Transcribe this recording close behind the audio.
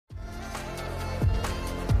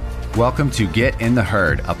Welcome to Get in the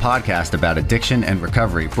Herd, a podcast about addiction and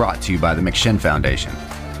recovery brought to you by the McShin Foundation.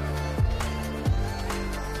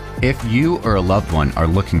 If you or a loved one are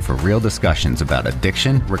looking for real discussions about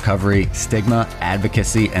addiction, recovery, stigma,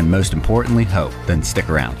 advocacy, and most importantly, hope, then stick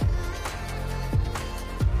around.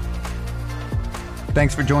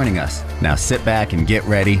 Thanks for joining us. Now sit back and get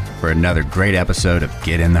ready for another great episode of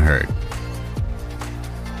Get in the Herd.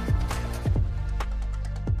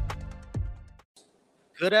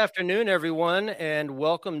 Good afternoon, everyone, and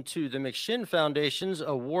welcome to the McShin Foundation's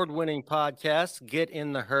award-winning podcast, Get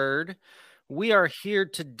in the Herd. We are here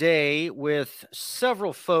today with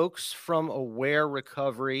several folks from Aware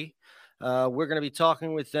Recovery. We're going to be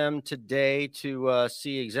talking with them today to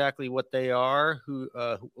see exactly what they are,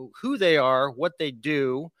 who they are, what they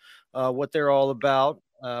do, what they're all about.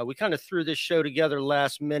 We kind of threw this show together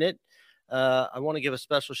last minute. I want to give a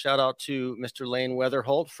special shout out to Mr. Lane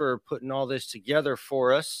Weatherholt for putting all this together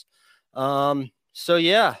for us. Let's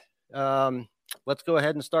go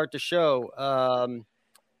ahead and start the show.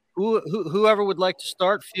 Whoever would like to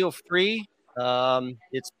start, feel free.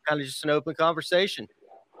 It's kind of just an open conversation.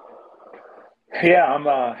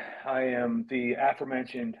 Yeah, I am the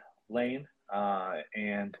aforementioned Lane,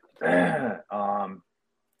 and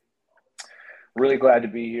really glad to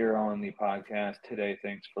be here on the podcast today.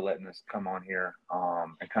 Thanks for letting us come on here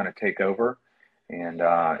and kind of take over. And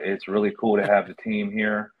it's really cool to have the team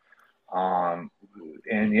here.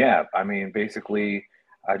 Basically,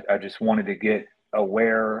 I just wanted to get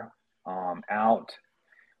Aware out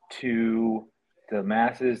to the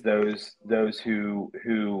masses, those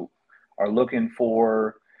who are looking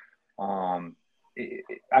for,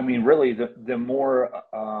 really the more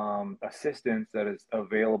assistance that is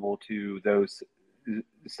available to those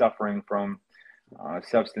suffering from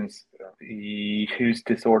substance use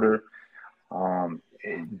disorder,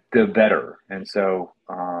 the better. And so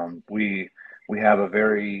we have a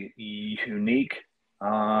very unique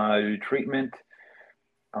treatment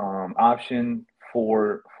option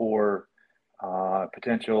for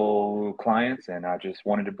potential clients, and I just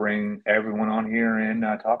wanted to bring everyone on here and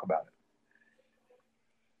talk about it.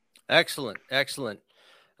 Excellent.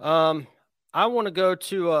 I want to go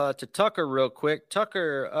to Tucker real quick.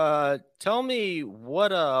 Tucker, tell me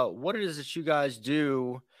what it is that you guys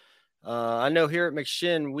do. I know here at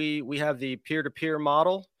McShin we have the peer-to-peer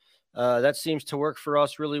model. That seems to work for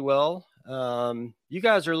us really well. You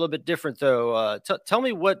guys are a little bit different though. Tell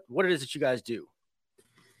me what it is that you guys do.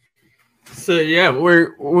 So yeah,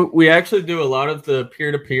 we actually do a lot of the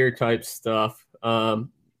peer-to-peer type stuff.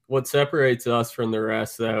 What separates us from the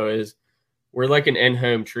rest, though, is we're like an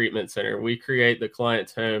in-home treatment center. We create the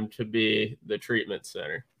client's home to be the treatment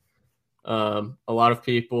center. A lot of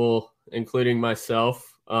people, including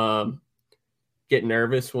myself, get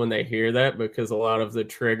nervous when they hear that because a lot of the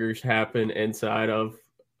triggers happen inside of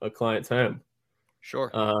a client's home.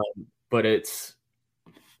 Sure. But it's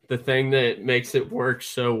the thing that makes it work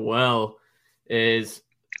so well is,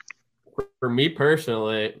 for me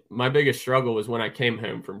personally, my biggest struggle was when I came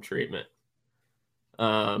home from treatment.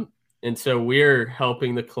 And so we're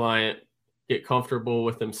helping the client get comfortable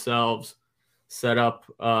with themselves, set up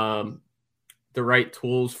the right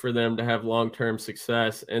tools for them to have long-term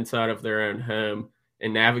success inside of their own home,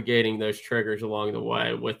 and navigating those triggers along the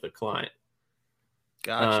way with the client.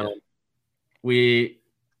 Gotcha.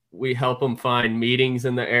 We help them find meetings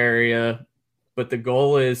in the area, but the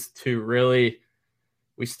goal is to really,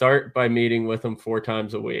 we start by meeting with them 4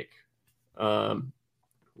 times a week.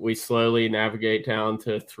 We slowly navigate down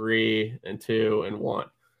to 3 and 2 and 1.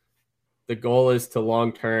 The goal is to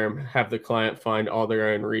long-term have the client find all their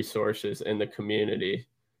own resources in the community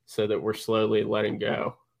so that we're slowly letting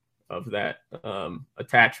go of that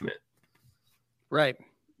attachment. Right.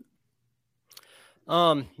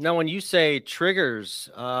 Now, when you say triggers,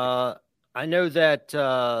 I know that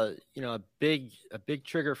a big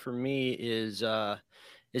trigger for me is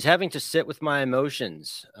having to sit with my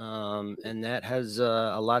emotions, and that has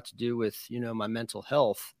a lot to do with my mental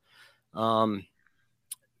health.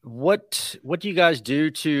 What do you guys do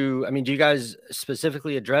do you guys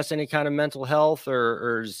specifically address any kind of mental health,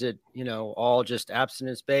 or is it all just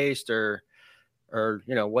abstinence based, or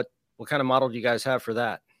what kind of model do you guys have for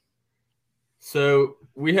that? So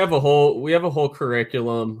we have a whole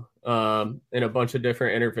curriculum and a bunch of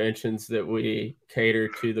different interventions that we cater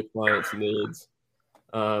to the client's needs.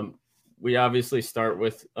 We obviously start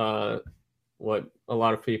with what a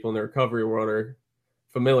lot of people in the recovery world are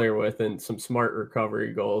familiar with, and some SMART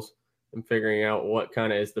recovery goals, and figuring out what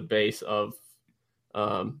kind of is the base of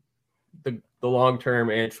the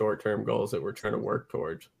long-term and short-term goals that we're trying to work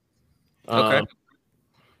towards. Okay.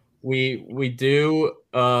 We do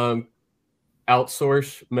outsource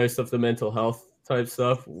most of the mental health type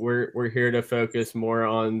stuff. We're here to focus more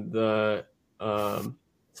on the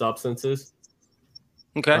substances.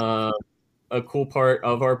 Okay. A cool part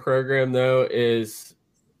of our program, though, is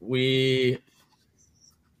we're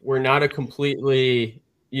not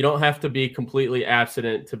you don't have to be completely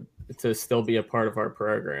abstinent to still be a part of our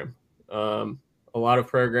program. A lot of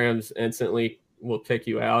programs instantly will kick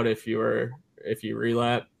you out if you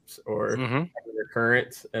relapse or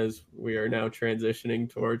recurrence, as we are now transitioning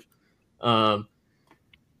towards.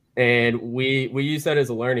 And we use that as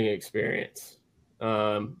a learning experience.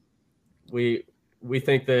 We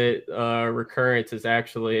think that recurrence is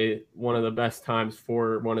actually one of the best times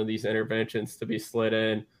for one of these interventions to be slid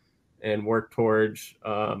in and work towards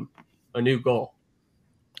a new goal.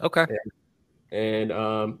 Okay.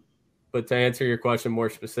 But to answer your question more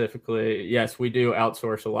specifically, yes, we do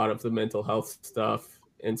outsource a lot of the mental health stuff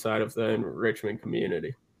inside of the enrichment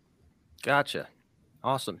community. Gotcha.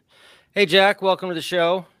 Awesome. Hey, Jack, welcome to the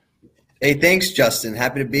show. Hey, thanks, Justin.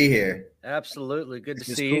 Happy to be here. Absolutely. Good to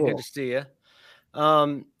see you. Good to see you.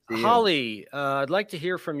 Holly, I'd like to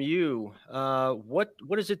hear from you. What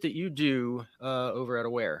is it that you do over at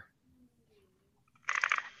Aware?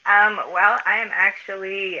 Well, I am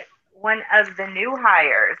actually one of the new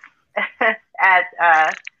hires at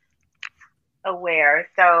Aware.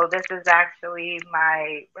 So this is actually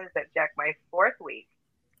my 4th week.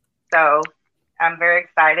 So I'm very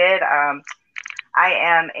excited. I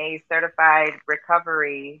am a certified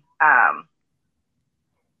recovery. Oh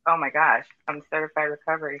my gosh, I'm certified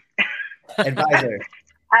recovery advisor.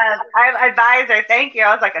 I'm advisor. Thank you.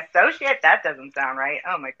 I was like, associate? That doesn't sound right.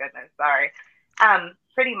 Oh my goodness. Sorry.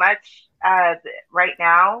 Pretty much right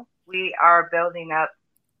now we are building up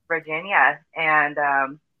Virginia, and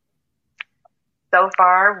so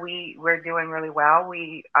far we're doing really well.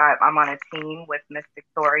 I'm on a team with Miss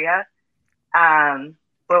Victoria.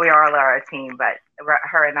 Well, we all are a team, but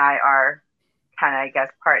her and I are kind of, I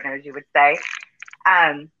guess, partners, you would say.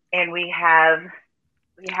 And we have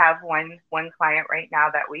one client right now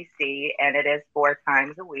that we see, and it is 4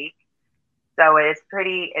 times a week. So it's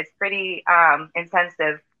pretty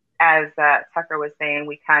intensive. As Tucker was saying,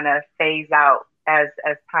 we kind of phase out as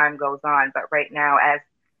time goes on. But right now, as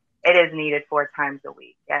it is needed 4 times a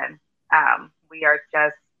week, and we are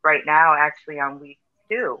just right now actually on week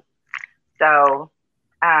 2. So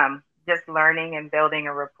just learning and building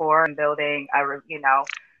a rapport and building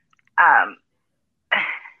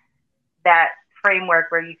that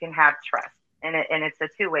framework where you can have trust. And it's a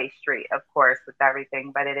 2-way street, of course, with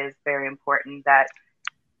everything, but it is very important that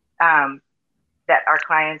that our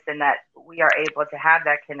clients and that we are able to have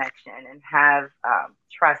that connection and have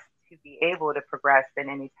trust to be able to progress in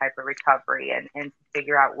any type of recovery and to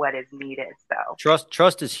figure out what is needed. So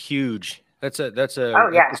trust is huge. That's a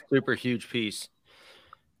super huge piece.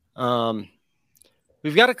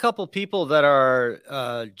 We've got a couple people that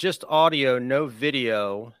are just audio, no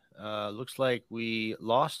video. Looks like we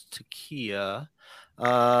lost Takia.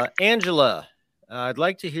 Angela, I'd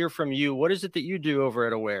like to hear from you. What is it that you do over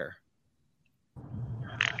at Aware?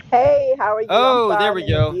 Hey, how are you? Oh, there we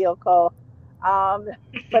go.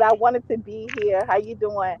 But I wanted to be here. How you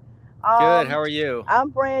doing? Good. How are you? I'm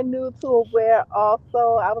brand new to Aware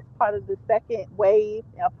also. I was part of the second wave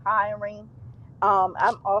of hiring. I'm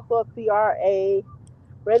also a CRA,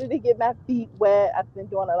 ready to get my feet wet. I've been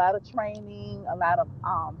doing a lot of training, a lot of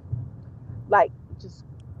just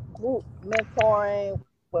group mentoring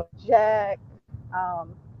with Jack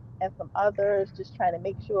and some others, just trying to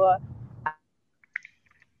make sure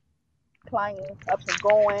clients up and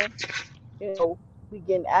going. We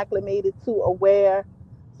getting acclimated to Aware.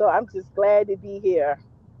 So I'm just glad to be here.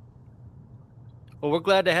 Well, we're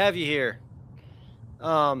glad to have you here.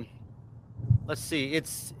 Let's see.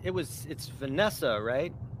 It's Vanessa,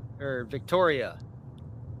 right? Or Victoria.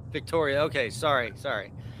 Victoria. Okay. Sorry.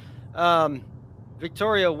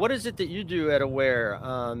 Victoria, what is it that you do at Aware?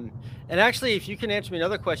 And actually, if you can answer me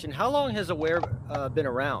another question, how long has Aware been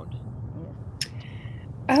around?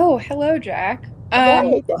 Oh, hello, Jack. I had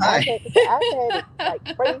it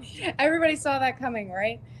like crazy. Everybody saw that coming,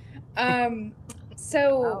 right?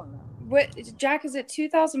 So what, Jack, is it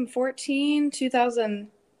 2014,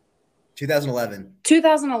 2011.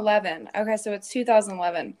 2011. Okay, so it's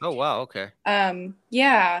 2011. Oh, wow. Okay.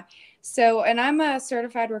 Yeah. So, and I'm a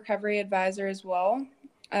certified recovery advisor as well.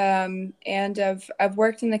 And I've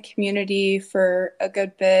worked in the community for a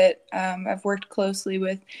good bit. I've worked closely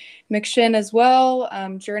with McShin as well,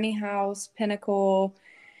 Journey House, Pinnacle,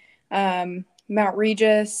 Mount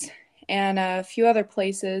Regis, and a few other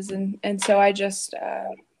places. And so I just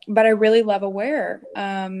but I really love Aware.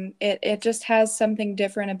 It just has something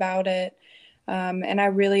different about it. And I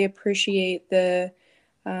really appreciate the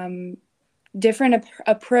different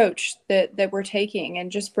approach that we're taking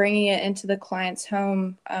and just bringing it into the client's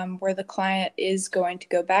home, where the client is going to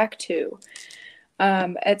go back to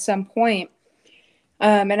at some point.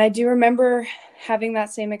 And I do remember having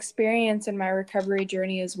that same experience in my recovery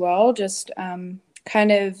journey as well, just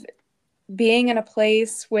kind of being in a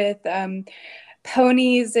place with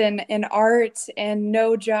ponies and art and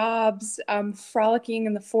no jobs, frolicking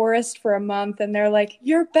in the forest for a month. And they're like,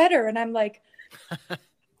 "You're better." And I'm like,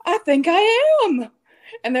 "I think I am."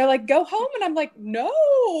 And they're like, "Go home." And I'm like,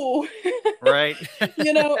 "No." Right.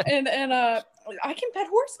 And I can pet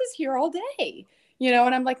horses here all day,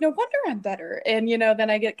 and I'm like, "No wonder I'm better." And, then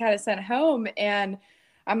I get kind of sent home and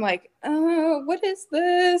I'm like, what is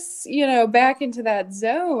this? Back into that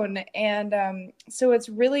zone. And so it's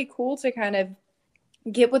really cool to kind of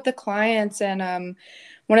get with the clients. And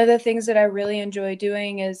one of the things that I really enjoy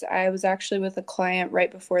doing is I was actually with a client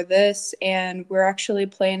right before this, and we're actually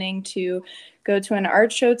planning to go to an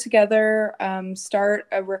art show together, start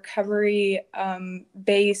a recovery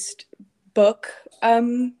based book.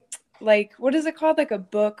 Like, what is it called? Like a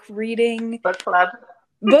book reading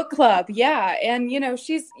book club. Yeah. And,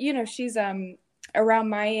 she's around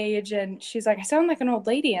my age, and she's like, "I sound like an old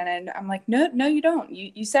lady." And I'm like, no, you don't.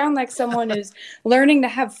 You sound like someone who's learning to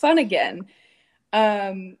have fun again.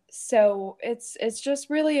 So it's just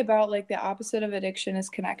really about, like, the opposite of addiction is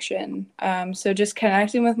connection. So just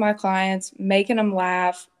connecting with my clients, making them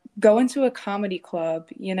laugh, going to a comedy club,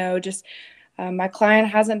 my client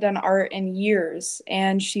hasn't done art in years,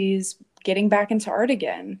 and she's getting back into art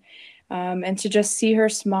again. And to just see her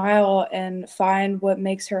smile and find what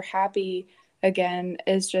makes her happy again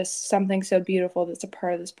is just something so beautiful that's a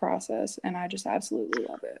part of this process. And I just absolutely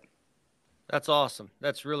love it. That's awesome.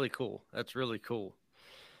 That's really cool.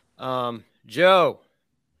 Joe,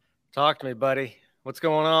 talk to me, buddy. What's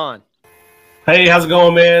going on? Hey, how's it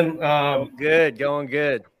going, man? Good, going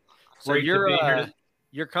good. So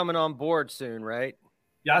you're coming on board soon, right?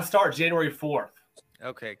 Yeah, I start January 4th.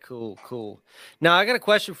 Okay, cool. Now I got a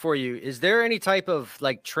question for you. Is there any type of,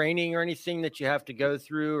 like, training or anything that you have to go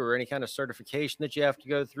through, or any kind of certification that you have to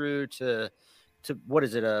go through to what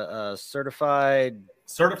is it? A certified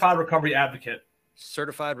recovery advocate.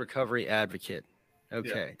 Certified recovery advocate.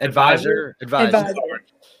 Okay. Yeah. Advisor.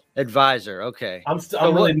 Advisor. Okay. I'm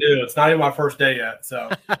really new. It's not even my first day yet. So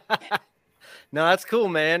no, that's cool,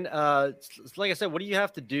 man. Like I said, what do you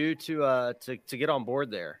have to do to get on board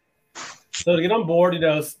there? So to get on board,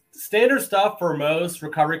 standard stuff for most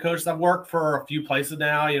recovery coaches. I've worked for a few places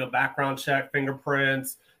now, background check,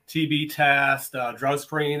 fingerprints, TB test, drug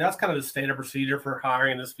screen. That's kind of the standard procedure for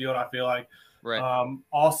hiring in this field, I feel like. Right.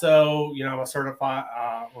 Also, I'm a certified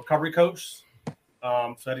recovery coach. So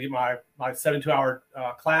I had to get my 72-hour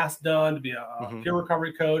class done to be a peer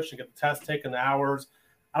recovery coach and get the test taken, the hours.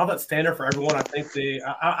 I don't know if that's standard for everyone. I think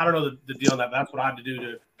I don't know the deal on that. But that's what I had to do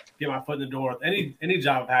to get my foot in the door with any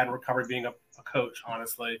job I've had in recovery, being a coach,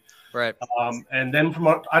 honestly. Right. And then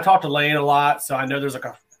I talked to Lane a lot, so I know there's like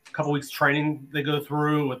a couple weeks training they go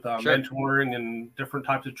through with mentoring and different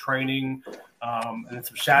types of training, and then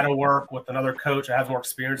some shadow work with another coach that has more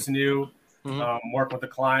experience than you. Work with the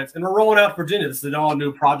clients, and we're rolling out Virginia. This is an all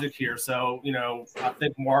new project here. So, I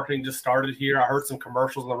think marketing just started here. I heard some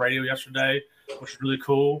commercials on the radio yesterday, which is really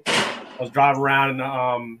cool. I was driving around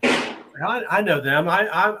and, I know them.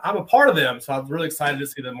 I'm a part of them. So I'm really excited to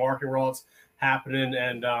see the marketing rollouts happening.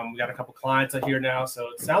 And we got a couple clients out here now. So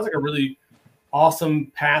it sounds like a really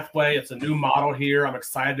awesome pathway. It's a new model here. I'm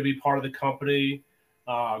excited to be part of the company,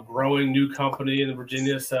 growing new company in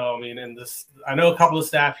Virginia. So, I know a couple of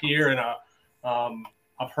staff here, and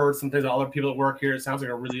I've heard some things about other people that work here. It sounds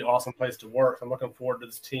like a really awesome place to work. I'm looking forward to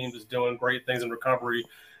this team that's doing great things in recovery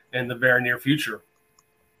in the very near future.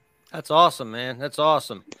 That's awesome, man. That's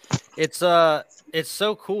awesome. It's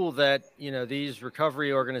so cool that, these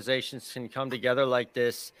recovery organizations can come together like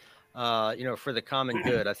this, for the common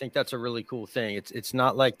good. I think that's a really cool thing. It's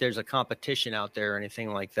not like there's a competition out there or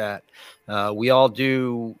anything like that. We all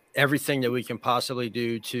do everything that we can possibly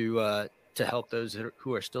do to help those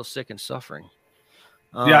who are still sick and suffering.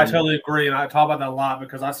 Yeah, I totally agree. And I talk about that a lot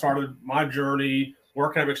because I started my journey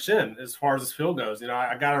working at McShin as far as this field goes.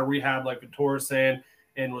 I got a rehab, like Victoria's saying,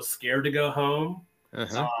 and was scared to go home.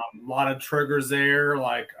 A lot of triggers there,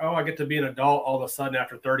 like, oh, I get to be an adult all of a sudden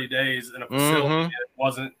after 30 days in a facility. It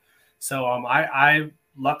wasn't. So I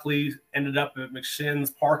luckily ended up at McShin's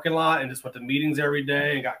parking lot and just went to meetings every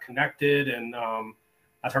day and got connected. And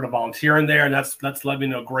I started volunteering there, and that's led me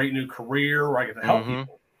to a great new career where I get to help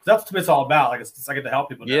people. That's what it's all about. Like I get to help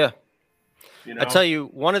people. Yeah. You know? I tell you,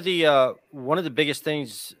 one of the biggest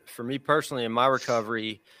things for me personally in my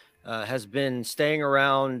recovery has been staying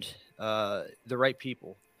around the right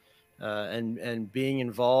people and being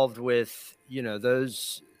involved with, you know,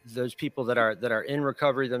 those people that are in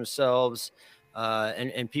recovery themselves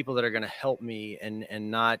and people that are going to help me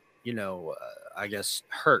and not, you know, I guess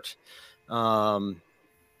hurt.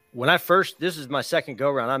 When this is my second go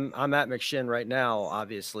around. I'm at McShin right now,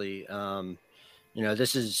 obviously. You know,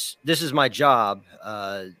 this is my job.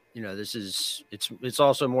 You know, it's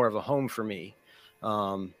also more of a home for me.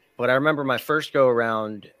 But I remember my first go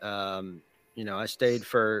around, you know, I stayed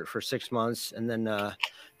for 6 months and then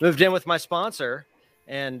moved in with my sponsor.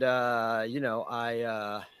 And, you know,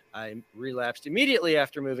 I relapsed immediately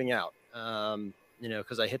after moving out, you know,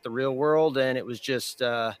 because I hit the real world and it was just,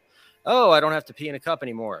 I don't have to pee in a cup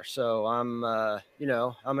anymore. So I'm, you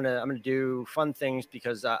know, I'm gonna do fun things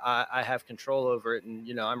because I have control over it, and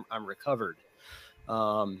you know, I'm recovered.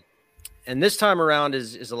 And this time around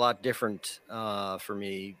is a lot different for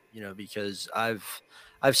me, you know, because I've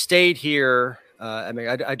stayed here. I mean,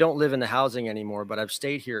 I don't live in the housing anymore, but I've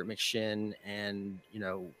stayed here at McShin, and you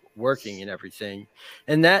know, working and everything,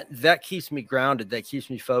 and that keeps me grounded. That keeps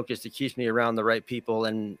me focused. It keeps me around the right people,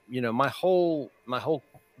 and you know, my whole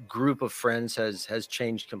group of friends has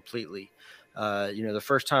changed completely. You know, the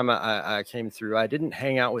first time I came through, I didn't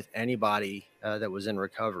hang out with anybody that was in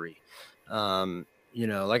recovery. You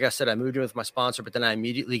know, like I said, I moved in with my sponsor, but then I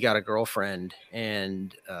immediately got a girlfriend,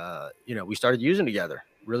 and you know, we started using together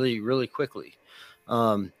really, really quickly.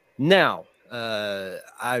 Now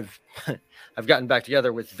I've gotten back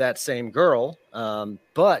together with that same girl,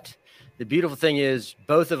 but the beautiful thing is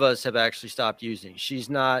both of us have actually stopped using. She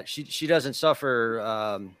doesn't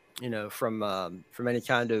suffer, you know, from any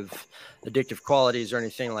kind of addictive qualities or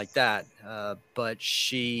anything like that. But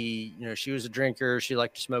she, you know, she was a drinker. She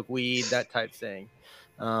liked to smoke weed, that type thing.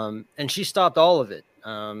 And she stopped all of it.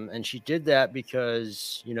 And she did that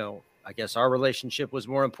because, you know, I guess our relationship was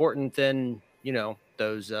more important than, you know,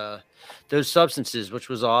 those substances, which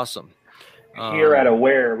was awesome. Here at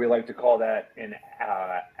Aware, we like to call that an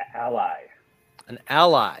ally. An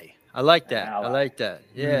ally. I like that. I like that.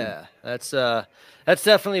 Yeah, that's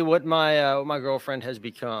definitely what my girlfriend has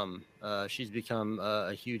become. She's become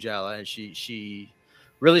a huge ally, and she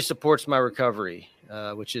really supports my recovery,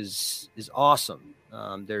 which is awesome.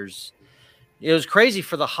 It was crazy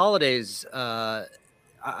for the holidays.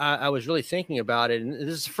 I was really thinking about it, and this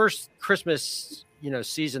is the first Christmas, you know,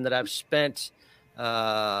 season that I've spent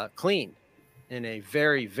clean in a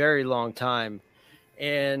very, very long time.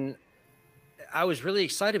 And I was really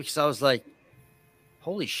excited because I was like,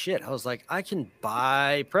 holy shit. I was like, I can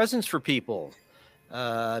buy presents for people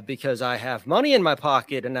because I have money in my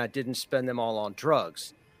pocket and I didn't spend them all on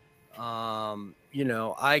drugs. You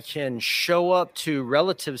know, I can show up to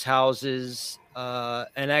relatives' houses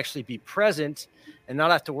and actually be present and not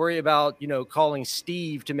have to worry about, you know, calling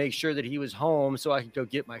Steve to make sure that he was home so I could go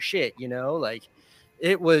get my shit, you know, like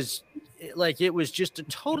it was just a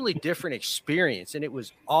totally different experience, and it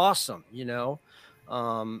was awesome, you know.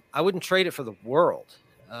 I wouldn't trade it for the world.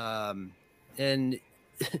 And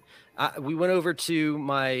we went over to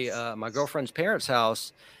my girlfriend's parents'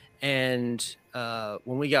 house, and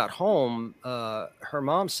when we got home, her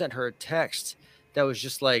mom sent her a text that was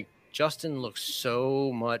just like, Justin looks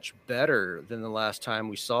so much better than the last time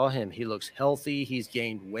we saw him. He looks healthy. He's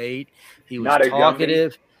gained weight. He was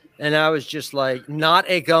talkative. And I was just like, not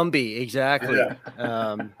a Gumby. Exactly.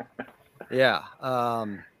 Yeah.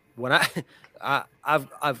 When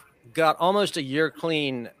I've got almost a year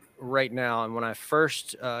clean right now. And when I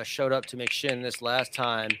first showed up to McShin this last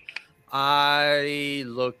time, I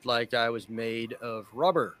looked like I was made of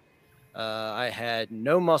rubber. I had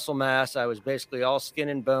no muscle mass. I was basically all skin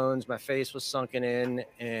and bones. My face was sunken in,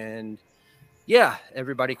 and yeah,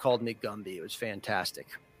 everybody called me Gumby. It was fantastic.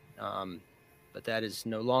 But that is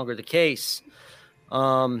no longer the case.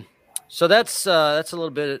 So that's a little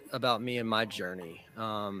bit about me and my journey.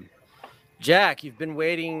 Jack, you've been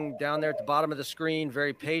waiting down there at the bottom of the screen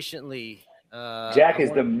very patiently. Jack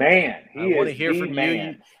is the man. I want to hear from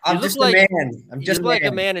you. I'm just a man. I'm just like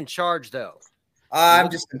a man in charge, though. I'm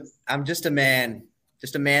just a man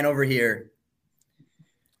over here.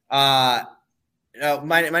 My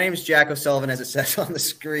name is Jack O'Sullivan, as it says on the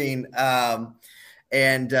screen.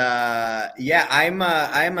 And I'm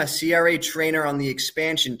a CRA trainer on the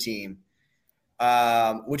expansion team,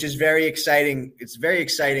 which is very exciting. It's very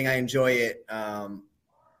exciting. I enjoy it.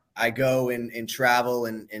 I go and travel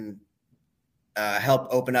and help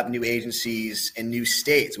open up new agencies in new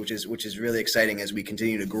states, which is really exciting as we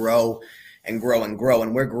continue to grow and grow and grow,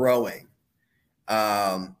 and we're growing.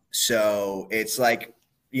 So it's like,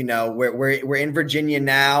 you know, we're in Virginia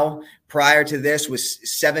now. Prior to this was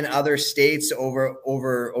 7 other states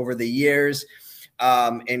over the years.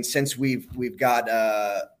 And since we've got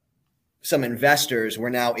some investors, we're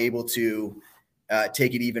now able to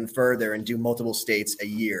take it even further and do multiple states a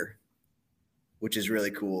year, which is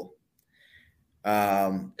really cool.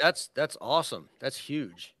 That's awesome. That's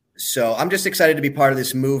huge. So I'm just excited to be part of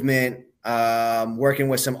this movement, working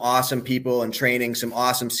with some awesome people and training some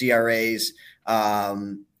awesome CRAs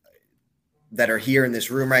that are here in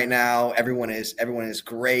this room right now. Everyone is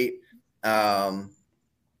great. And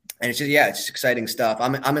it's just exciting stuff.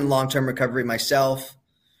 I'm in long-term recovery myself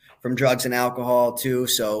from drugs and alcohol too.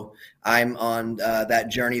 So I'm on that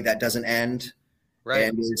journey that doesn't end. Right.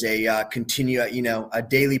 And it's a a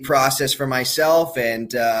daily process for myself,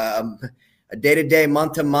 and a day-to-day,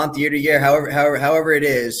 month-to-month, year-to-year, however it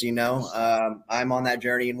is, I'm on that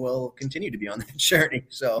journey and will continue to be on that journey.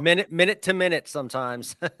 So minute to minute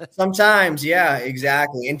sometimes. Sometimes, yeah,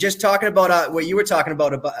 exactly. And just talking about what you were talking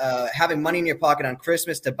about having money in your pocket on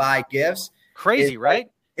Christmas to buy gifts. Crazy,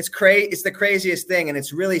 right? It's crazy. It's the craziest thing. And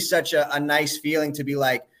it's really such a nice feeling to be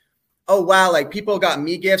like, oh, wow, like people got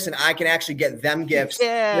me gifts and I can actually get them gifts.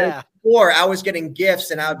 Yeah. Or I was getting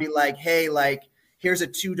gifts and I would be like, hey, like, here's a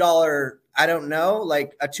 $2, I don't know,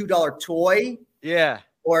 like a $2 toy. Yeah.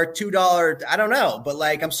 Or $2, I don't know. But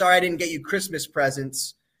like, I'm sorry I didn't get you Christmas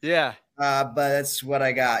presents. Yeah. But that's what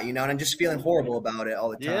I got, and I'm just feeling horrible about it all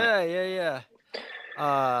the time.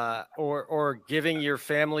 Yeah. Or giving your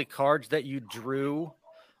family cards that you drew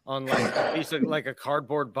on like a piece of like a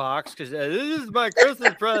cardboard box because this is my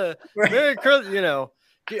Christmas present. Merry Christmas,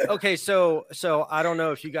 Okay, so I don't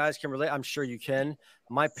know if you guys can relate. I'm sure you can.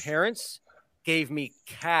 My parents gave me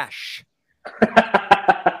cash.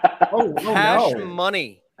 Cash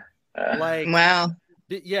money. Like, wow.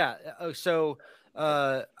 Yeah. So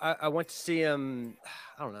I went to see him,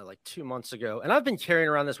 I don't know, like 2 months ago, and I've been carrying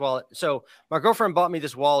around this wallet. So my girlfriend bought me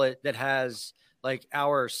this wallet that has like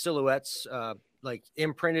our silhouettes like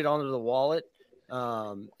imprinted onto the wallet.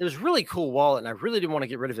 It was a really cool wallet, and I really didn't want to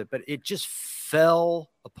get rid of it, but it just fell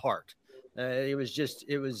apart. It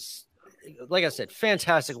was like I said,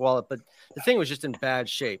 fantastic wallet, but the thing was just in bad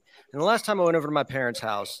shape. And the last time I went over to my parents'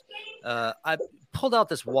 house, I pulled out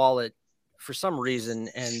this wallet for some reason,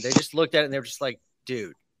 and they just looked at it and they were just like,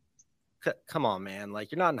 dude, come on, man.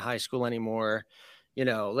 Like, you're not in high school anymore.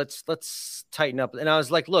 Let's tighten up. And I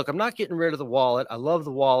was like, look, I'm not getting rid of the wallet. I love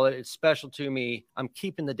the wallet. It's special to me. I'm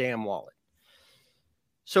keeping the damn wallet.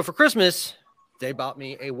 So for Christmas, they bought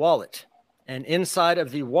me a wallet, and inside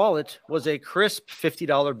of the wallet was a crisp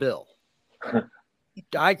 $50 bill.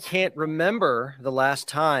 I can't remember the last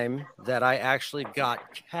time that I actually got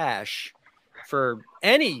cash for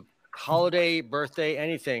any holiday, birthday,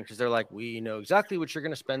 anything, because they're like, we know exactly what you're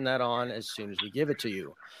going to spend that on as soon as we give it to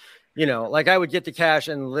you. Like I would get the cash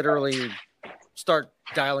and literally start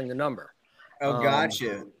dialing the number. Oh,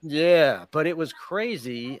 gotcha. Yeah, but it was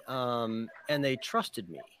crazy, and they trusted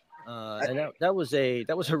me, and that was a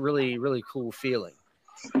really, really cool feeling.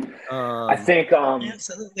 I think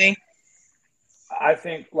absolutely. I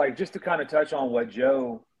think, like, just to kind of touch on what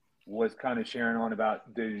Joe was kind of sharing on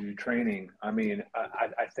about the training. I mean,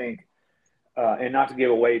 I think, and not to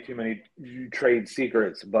give away too many trade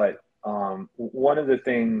secrets, but one of the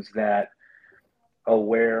things that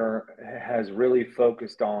Aware has really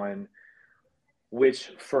focused on,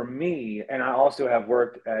 which for me, and I also have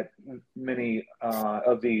worked at many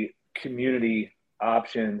of the community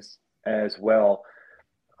options as well,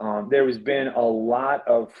 there has been a lot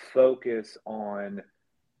of focus on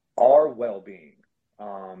our well-being.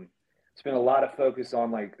 It's been a lot of focus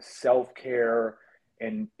on like self-care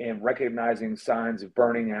and recognizing signs of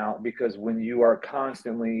burning out, because when you are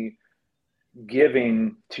constantly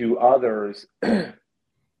giving to others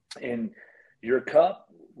and your cup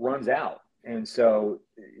runs out. And so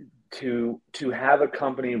to have a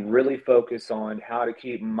company really focus on how to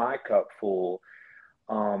keep my cup full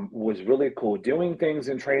was really cool. Doing things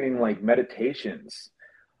in training like meditations,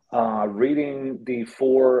 reading the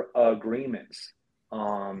 4 agreements,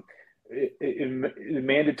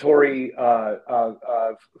 mandatory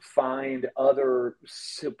find other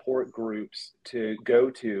support groups to go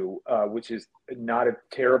to, which is not a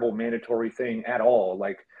terrible mandatory thing at all.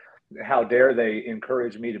 Like, how dare they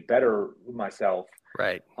encourage me to better myself?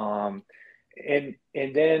 Right. And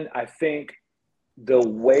then I think the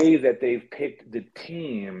way that they've picked the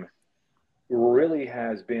team really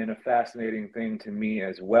has been a fascinating thing to me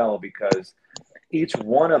as well, because each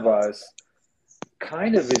one of us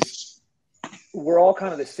kind of is we're all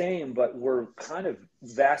kind of the same, but we're kind of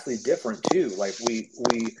vastly different too. Like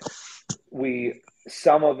we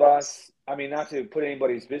some of us, I mean, not to put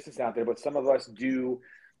anybody's business out there, but some of us don't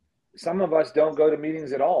go to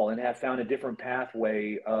meetings at all and have found a different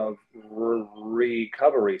pathway of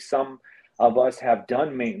recovery. Some of us have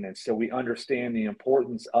done maintenance, so we understand the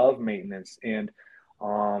importance of maintenance. And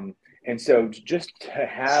so just to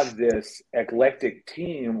have this eclectic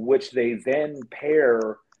team, which they then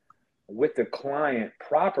pair with the client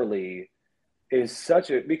properly, is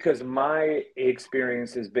because my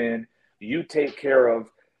experience has been, you take care of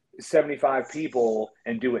 75 people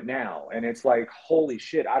and do it now. And it's like, holy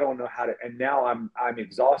shit, I don't know how to, and now I'm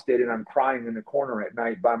exhausted and I'm crying in the corner at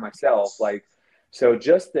night by myself. Like, so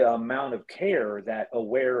just the amount of care that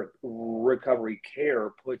Aware Recovery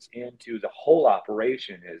Care puts into the whole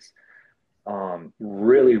operation is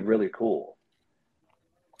really, really cool.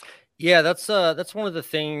 Yeah, that's one of the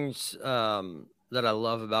things that I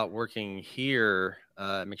love about working here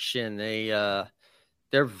at McShin.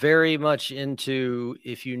 They're very much into,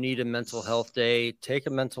 if you need a mental health day, take a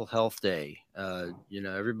mental health day.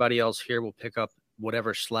 Everybody else here will pick up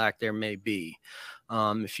whatever slack there may be.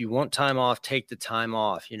 If you want time off, take the time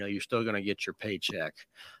off. You're still going to get your paycheck.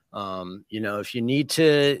 If you need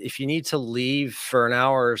to leave for an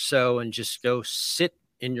hour or so and just go sit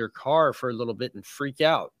in your car for a little bit and freak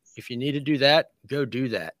out, if you need to do that, go do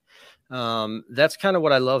that. That's kind of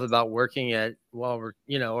what I love about working at,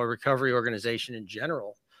 a recovery organization in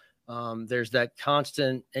general. There's that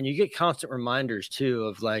constant, and you get constant reminders too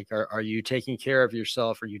of like, are you taking care of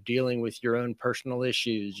yourself? Are you dealing with your own personal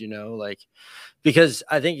issues? Because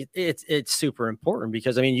I think it's super important,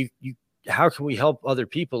 because I mean, you how can we help other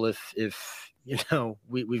people if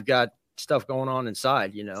we've got stuff going on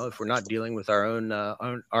inside, if we're not dealing with our own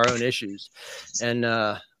issues.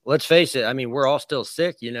 And let's face it, I mean, we're all still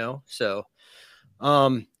sick, so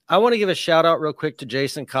I want to give a shout out real quick to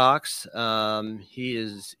Jason Cox. He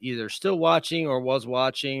is either still watching or was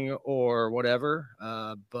watching or whatever,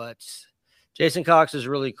 but Jason Cox is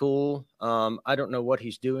really cool. I don't know what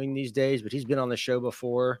he's doing these days, but he's been on the show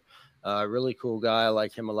before. Really cool guy. I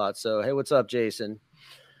like him a lot. So, hey, what's up, Jason?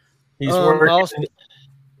 He's working.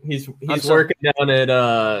 He's working down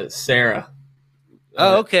at Sarah.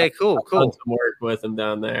 Oh, okay, cool. I've done some work with him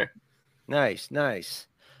down there. Nice.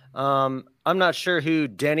 I'm not sure who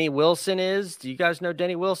Denny Wilson is. Do you guys know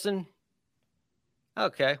Denny Wilson?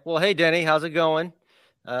 Okay. Well, hey, Denny, how's it going?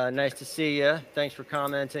 Nice to see you. Thanks for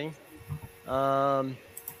commenting.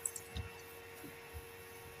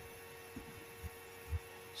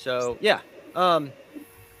 So yeah.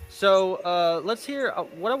 Let's hear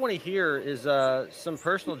what I want to hear is some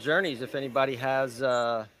personal journeys. If anybody has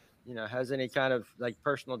has any kind of like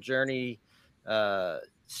personal journey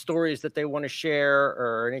stories that they want to share,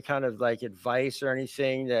 or any kind of like advice or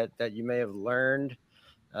anything that you may have learned,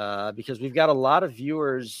 because we've got a lot of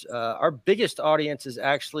viewers. Our biggest audience is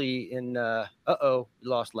actually in we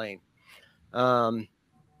lost Lane.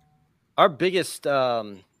 Our biggest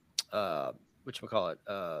whatchamacallit,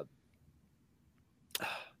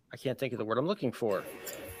 I can't think of the word I'm looking for.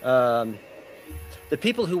 The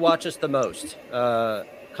people who watch us the most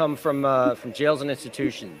come from jails and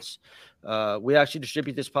institutions. We actually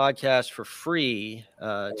distribute this podcast for free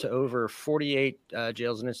to over 48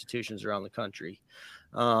 jails and institutions around the country.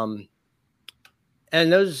 And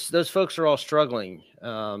those folks are all struggling.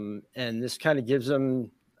 And this kind of gives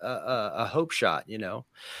them a hope shot,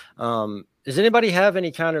 Does anybody have any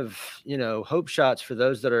kind of, hope shots for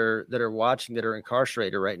those that are watching, that are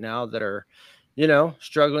incarcerated right now, that are,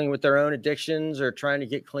 struggling with their own addictions or trying to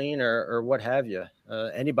get clean or what have you?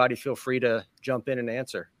 Anybody feel free to jump in and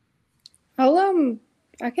answer.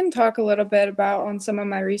 I can talk a little bit about on some of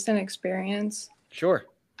my recent experience. Sure.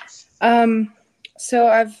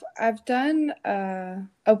 So I've done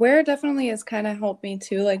Aware definitely has kind of helped me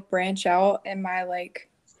to like branch out in my like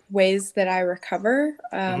ways that I recover.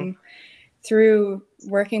 Through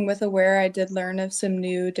working with Aware, I did learn of some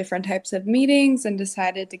new different types of meetings and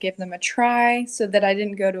decided to give them a try, so that I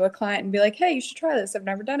didn't go to a client and be like, hey, you should try this. I've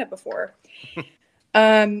never done it before.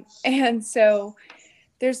 And so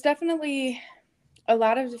there's definitely a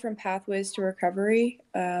lot of different pathways to recovery.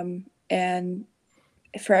 And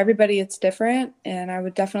for everybody, it's different. And I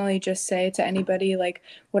would definitely just say to anybody, like,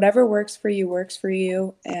 whatever works for you works for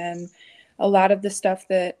you. And a lot of the stuff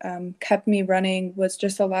that kept me running was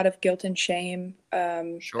just a lot of guilt and shame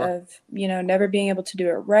of, never being able to do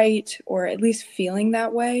it right, or at least feeling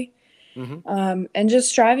that way. And just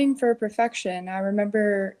striving for perfection. I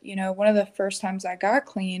remember, one of the first times I got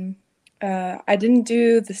clean, I didn't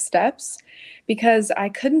do the steps because I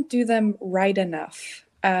couldn't do them right enough.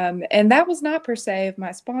 And that was not per se of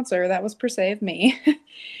my sponsor. That was per se of me.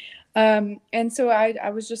 And so I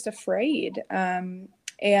was just afraid. And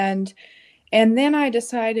then I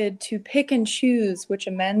decided to pick and choose which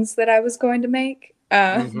amends that I was going to make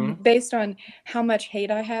based on how much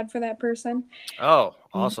hate I had for that person. Oh,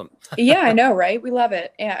 awesome. Yeah, I know, right? We love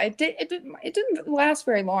it. Yeah, it didn't last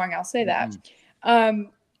very long, I'll say that.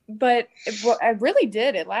 But I really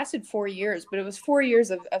did. It lasted 4 years, but it was 4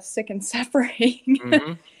 years of sick and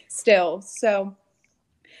suffering still. So,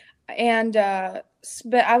 and,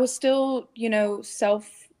 but I was still, you know,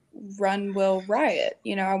 self-run Will Riot.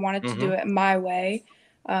 You know, I wanted to do it my way.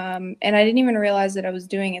 And I didn't even realize that I was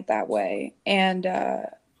doing it that way. And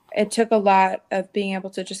it took a lot of being able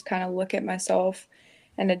to just kind of look at myself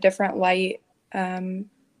in a different light. And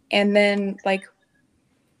then, like,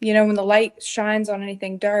 you know, when the light shines on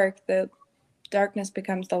anything dark, the darkness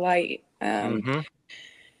becomes the light.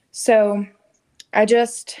 So I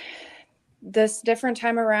just, this different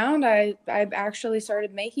time around, I actually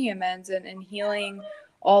started making amends and healing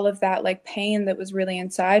all of that like pain that was really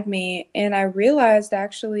inside me. And I realized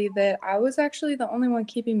actually that I was actually the only one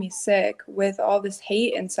keeping me sick with all this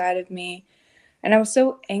hate inside of me. And I was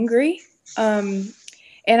so angry. And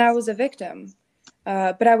I was a victim.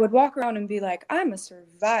 But I would walk around and be like, I'm a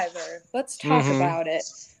survivor. Let's talk about it.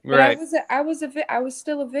 But I was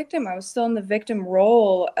still a victim. I was still in the victim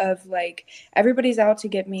role of like, everybody's out to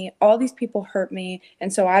get me. All these people hurt me.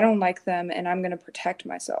 And so I don't like them and I'm going to protect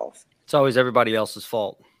myself. It's always everybody else's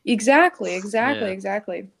fault. Exactly.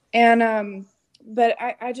 And, but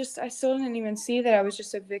I still didn't even see that I was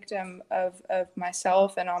just a victim of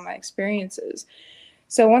myself and all my experiences.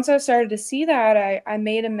 So once I started to see that, I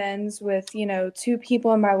made amends with, you know, 2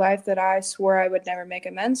 people in my life that I swore I would never make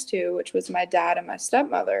amends to, which was my dad and my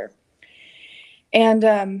stepmother. And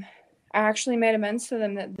I actually made amends to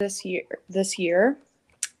them this year.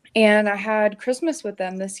 And I had Christmas with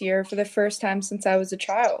them this year for the first time since I was a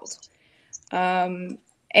child. And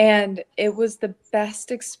it was the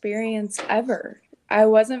best experience ever. I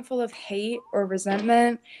wasn't full of hate or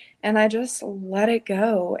resentment. And I just let it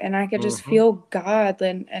go. And I could just feel God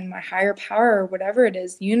and my higher power, whatever it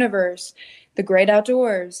is, the universe, the great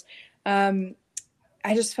outdoors. I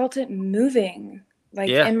just felt it moving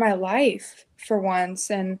in my life for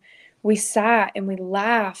once. And we sat and we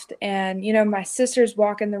laughed. And, you know, my sisters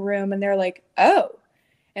walk in the room and they're like, oh.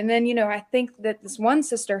 And then, you know, I think that this one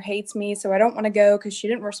sister hates me, so I don't want to go because she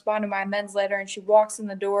didn't respond to my amends letter. And she walks in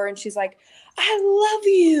the door and she's like, I love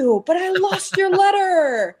you, but I lost your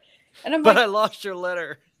letter. And I'm like, I lost your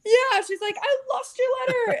letter. Yeah. She's like, I lost your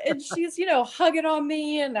letter. And she's, you know, hugging on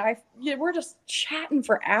me. And we're just chatting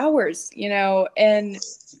for hours, you know, and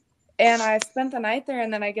I spent the night there.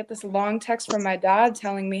 And then I get this long text from my dad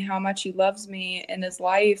telling me how much he loves me in his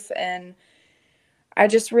life. And I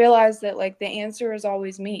just realized that like the answer is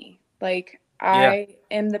always me. Like I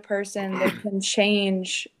am the person that can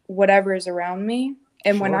change whatever is around me.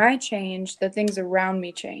 And when I change, the things around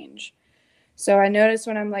me change. So I notice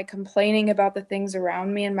when I'm like complaining about the things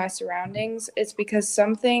around me and my surroundings, it's because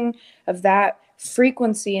something of that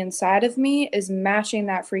frequency inside of me is matching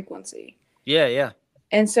that frequency. Yeah.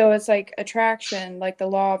 And so it's like attraction, like the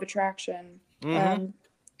law of attraction.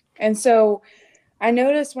 And so I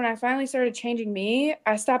noticed when I finally started changing me,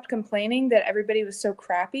 I stopped complaining that everybody was so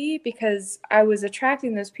crappy because I was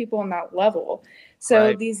attracting those people on that level.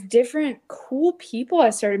 So these different cool people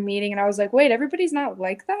I started meeting, and I was like, wait, everybody's not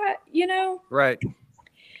like that, you know? Right.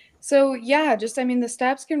 So yeah, just, I mean, the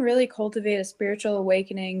steps can really cultivate a spiritual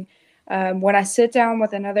awakening. When I sit down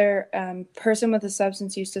with another person with a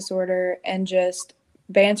substance use disorder and just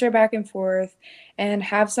banter back and forth and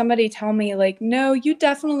have somebody tell me like, no, you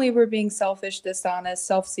definitely were being selfish, dishonest,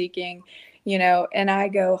 self-seeking, you know, and I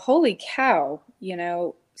go, holy cow, you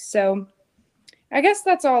know? So I guess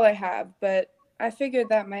that's all I have, but I figured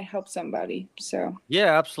that might help somebody. So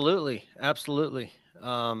yeah, absolutely.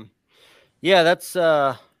 Yeah, that's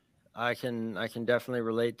I can definitely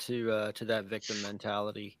relate to that victim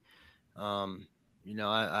mentality. You know,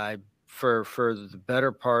 I for the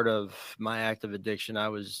better part of my active addiction, I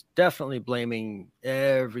was definitely blaming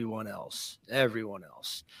everyone else. And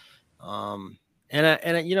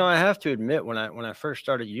I, you know, I have to admit, when I first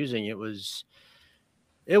started using it was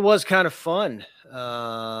kind of fun.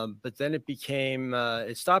 But then it became,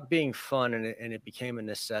 it stopped being fun and it became a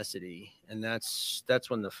necessity. And that's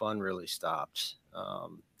when the fun really stopped.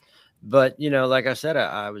 But you know, like I said,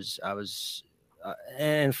 I was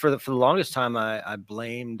and for the longest time, I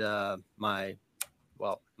blamed my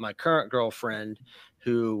current girlfriend,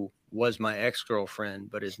 who was my ex-girlfriend,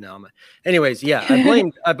 but is now my. Anyways, yeah,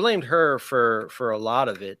 I blamed her for a lot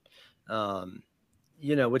of it.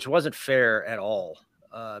 which wasn't fair at all,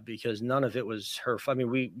 because none of it was her. I mean,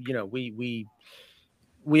 we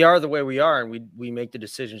are the way we are, and we make the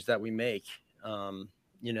decisions that we make. And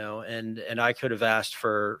I could have asked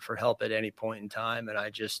for help at any point in time. And I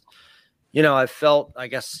just, I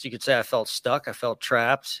guess you could say I felt stuck. I felt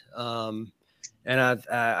trapped. And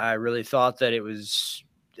I really thought that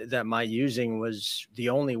that my using was the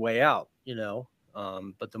only way out,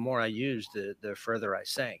 but the more I used, the further I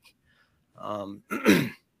sank.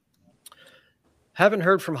 Haven't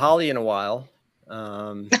heard from Holly in a while.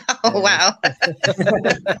 Wow.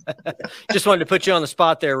 Just wanted to put you on the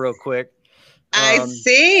spot there real quick. I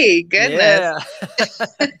see. Goodness.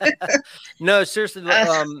 Yeah. No, seriously.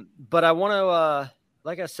 But I want to,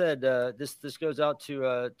 like I said, this goes out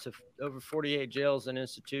to over 48 jails and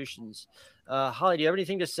institutions. Holly, do you have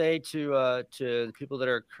anything to say to the people that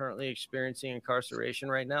are currently experiencing incarceration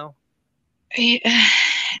right now?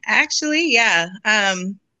 Actually, yeah.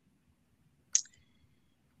 I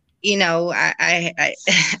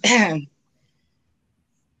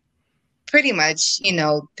pretty much,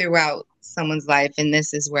 throughout someone's life, and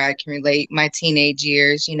this is where I can relate, my teenage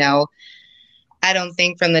years, I don't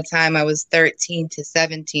think from the time I was 13 to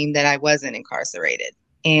 17 that I wasn't incarcerated.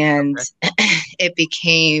 And it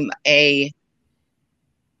became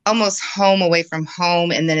almost home away from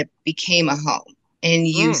home, and then it became a home. And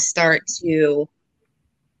you start to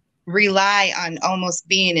rely on almost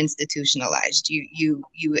being institutionalized. You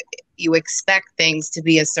expect things to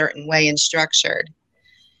be a certain way and structured.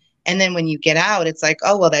 And then when you get out, it's like,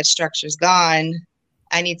 oh, well, that structure's gone.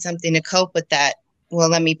 I need something to cope with that. Well,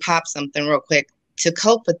 let me pop something real quick to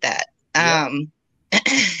cope with that. And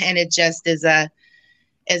it just is a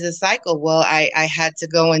cycle. Well, I had to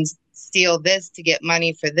go and steal this to get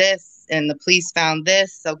money for this, and the police found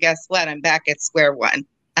this. So guess what? I'm back at square one.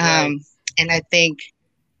 And I think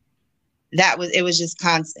it was just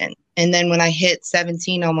constant. And then when I hit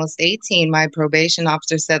 17, almost 18, my probation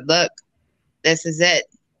officer said, look, this is it.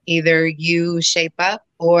 Either you shape up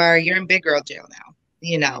or you're in big girl jail now,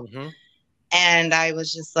 And I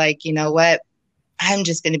was just like, you know what? I'm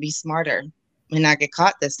just going to be smarter and not get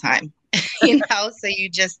caught this time, So you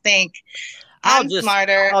just think, I'm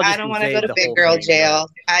smarter. I don't want to go to big girl jail.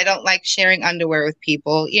 I don't like sharing underwear with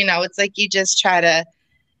people. It's like you just try to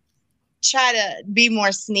be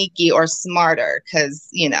more sneaky or smarter because,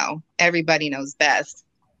 everybody knows best.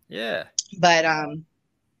 Yeah. But,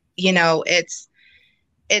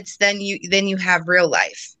 it's then you have real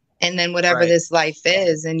life, and then whatever this life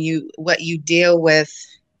is, and what you deal with,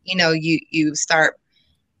 you start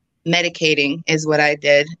medicating is what I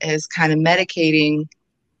did, is kind of medicating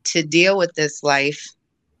to deal with this life,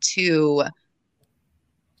 to,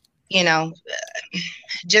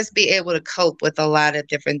 just be able to cope with a lot of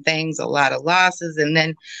different things, a lot of losses. And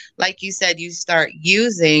then, like you said, you start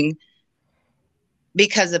using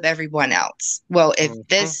because of everyone else. Well, if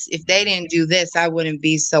they didn't do this, I wouldn't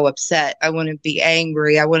be so upset. I wouldn't be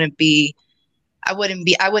angry. I wouldn't need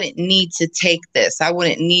to take this. I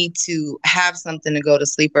wouldn't need to have something to go to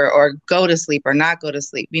sleep or go to sleep or not go to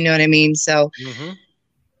sleep. You know what I mean? So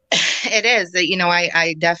it is that,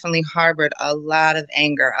 I definitely harbored a lot of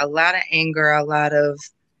anger, a lot of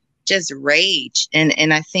just rage.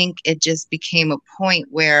 And I think it just became a point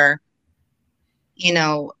where,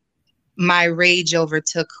 my rage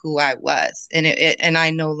overtook who I was, and I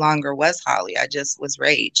no longer was Holly. I just was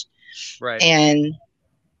rage, and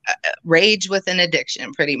rage with an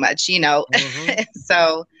addiction, pretty much,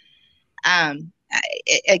 So,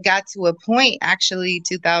 it got to a point, actually,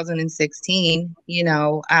 2016,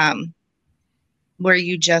 where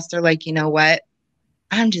you just are like, you know what,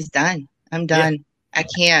 I'm just done. I'm done. Yeah. I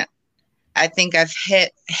can't. I think I've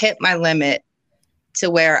hit my limit, to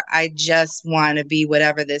where I just want to be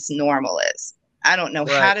whatever this normal is. I don't know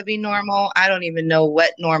how to be normal. I don't even know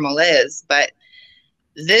what normal is, but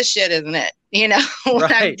this shit isn't it.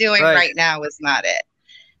 What I'm doing right now is not it.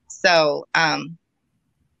 So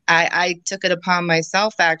I took it upon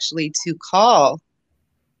myself actually to call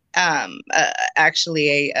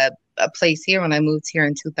actually a place here when I moved here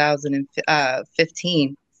in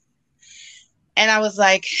 2015. And I was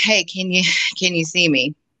like, hey, can you see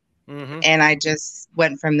me? And I just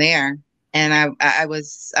went from there, and I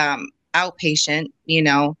was outpatient,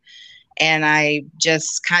 and I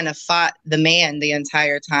just kind of fought the man the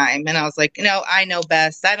entire time. And I was like, I know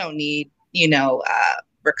best. I don't need,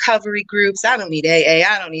 recovery groups. I don't need AA.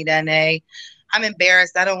 I don't need NA. I'm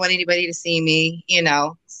embarrassed. I don't want anybody to see me,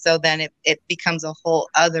 so then it becomes a whole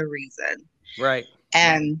other reason. Right.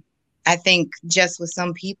 And I think just with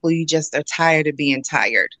some people, you just are tired of being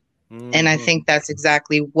tired. And I think that's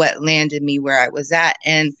exactly what landed me where I was at.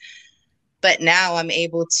 And But now I'm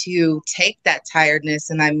able to take that tiredness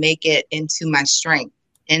and I make it into my strength.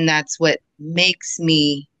 And that's what makes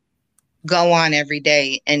me go on every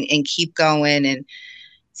day and keep going and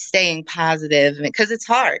staying positive, because it's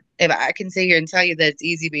hard. If I can sit here and tell you that it's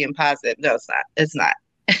easy being positive, no, it's not. It's not.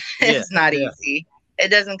 It's not easy. It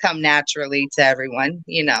doesn't come naturally to everyone,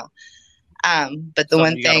 you know. But the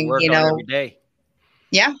one thing, you know, every day.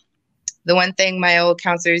 Yeah. The one thing my old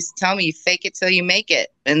counselor used to tell me, you fake it till you make it,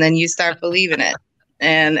 and then you start believing it.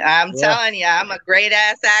 And I'm telling you, I'm a great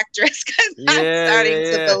ass actress because I'm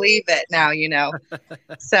starting to believe it now, you know.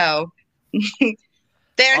 So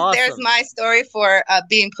there's my story for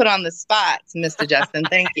being put on the spot, Mr. Justin.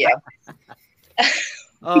 Thank you.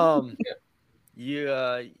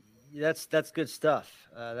 That's good stuff.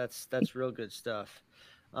 That's real good stuff.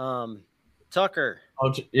 Tucker.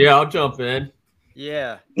 I'll jump in.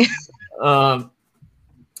 Yeah.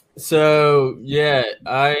 So yeah,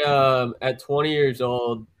 I at 20 years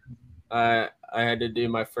old, I had to do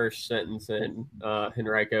my first sentence in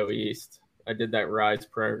Henrico East. I did that RISE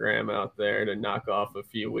program out there to knock off a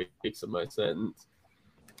few weeks of my sentence.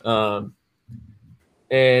 And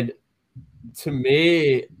to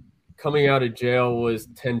me, coming out of jail was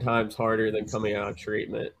 10 times harder than coming out of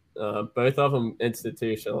treatment. Both of them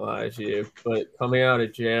institutionalize you, but coming out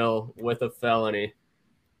of jail with a felony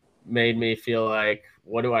made me feel like,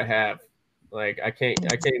 what do I have? Like, I can't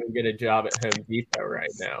even get a job at Home Depot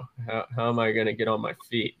right now. How am I going to get on my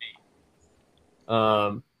feet?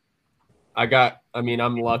 I'm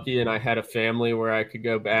lucky, and I had a family where I could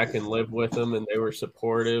go back and live with them, and they were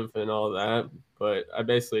supportive and all that. But I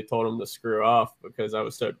basically told them to screw off because I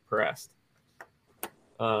was so depressed.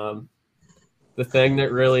 The thing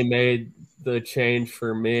that really made the change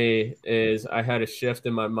for me is I had a shift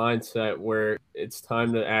in my mindset where it's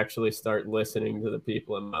time to actually start listening to the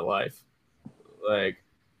people in my life. Like,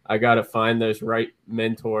 I got to find those right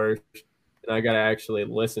mentors, and I got to actually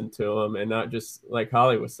listen to them, and not just, like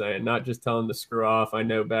Holly was saying, not just tell them to screw off, I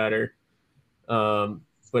know better,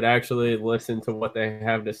 but actually listen to what they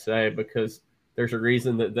have to say, because there's a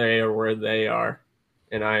reason that they are where they are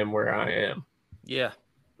and I am where I am. Yeah.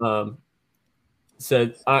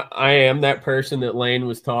 So I am that person that Lane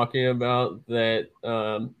was talking about that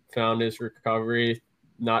found his recovery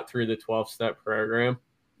not through the 12-step program.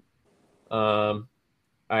 I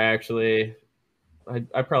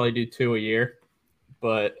probably do 2 a year,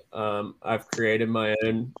 but I've created my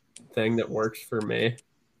own thing that works for me.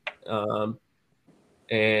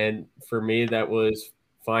 And for me, that was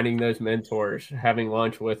finding those mentors, having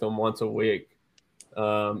lunch with them once a week,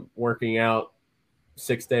 working out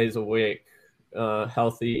 6 days a week,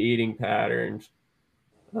 healthy eating patterns,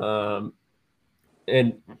 and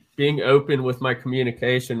being open with my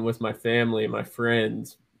communication with my family, my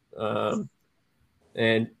friends,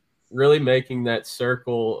 and really making that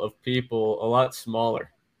circle of people a lot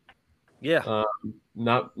smaller. Yeah.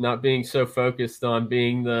 Not being so focused on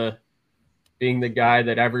being the guy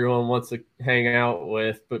that everyone wants to hang out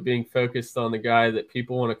with, but being focused on the guy that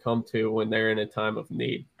people want to come to when they're in a time of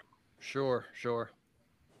need. Sure.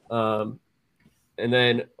 And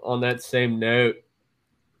then on that same note,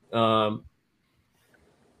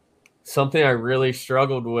 something I really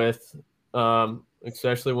struggled with,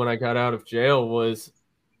 especially when I got out of jail, was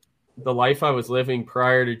the life I was living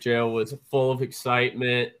prior to jail was full of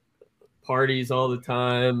excitement, parties all the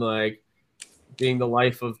time, like being the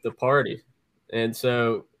life of the party. And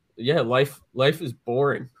so, yeah, life is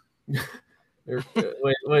boring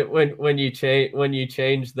when you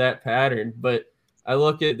change that pattern. But I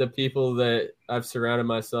look at the people that I've surrounded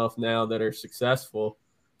myself now that are successful.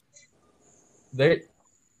 Their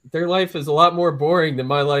life is a lot more boring than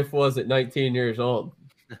my life was at 19 years old.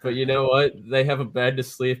 But you know what? They have a bed to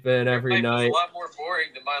sleep in every night. Is a lot more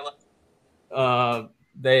boring than my life.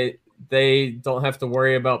 They don't have to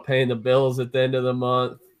worry about paying the bills at the end of the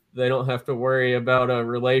month. They don't have to worry about a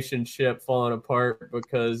relationship falling apart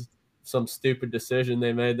because some stupid decision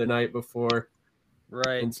they made the night before.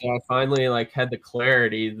 Right. And so I finally had the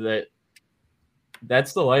clarity that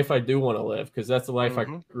that's the life I do want to live, because that's the life I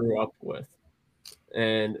grew up with.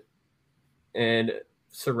 And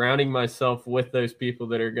surrounding myself with those people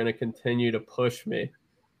that are going to continue to push me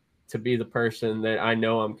to be the person that I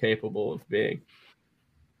know I'm capable of being.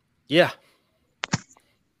 Yeah.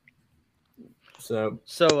 So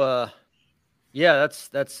yeah, that's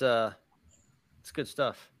good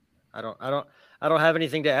stuff. I don't have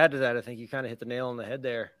anything to add to that. I think you kind of hit the nail on the head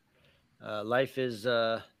there. Life is,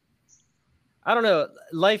 I don't know.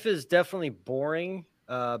 Life is definitely boring.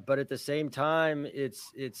 But at the same time,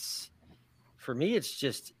 it's for me, it's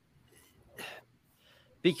just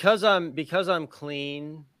because I'm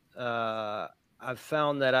clean I've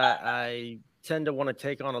found that I tend to want to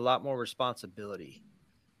take on a lot more responsibility.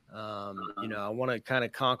 You know, I want to kind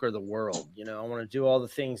of conquer the world. You know, I want to do all the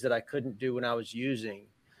things that I couldn't do when I was using.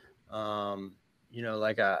 You know,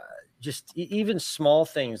 like just even small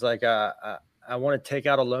things like I want to take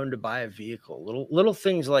out a loan to buy a vehicle, little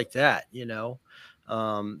things like that. You know,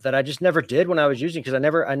 that I just never did when I was using because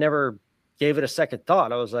I never gave it a second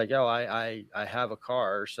thought. I was like, oh, I have a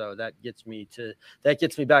car, so that gets me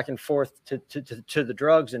back and forth to the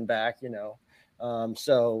drugs and back. You know,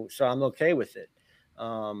 so I'm okay with it.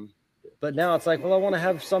 But now it's like, well, I want to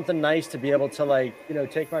have something nice to be able to, like, you know,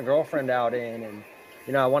 take my girlfriend out in, and,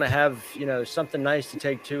 you know, I want to have, you know, something nice to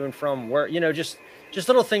take to and from work, you know, just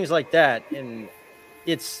little things like that. And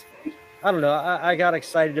it's, I don't know. I got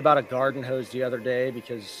excited about a garden hose the other day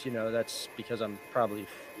because, you know, that's because I'm probably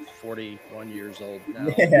 41 years old now.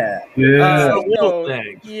 Yeah. Exactly. What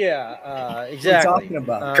are you talking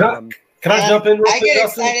about? Can I jump in real I quick, get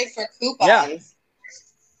Dustin? excited for coupons.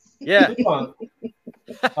 Yeah. You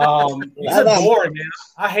said boring, man.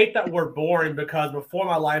 I hate that word boring because before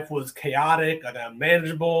my life was chaotic and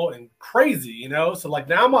unmanageable and crazy, you know? So like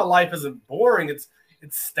now my life isn't boring. It's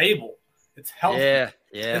stable. It's healthy. Yeah.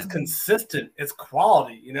 It's consistent. It's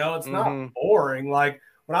quality, you know? It's not boring. Like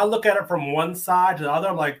when I look at it from one side to the other,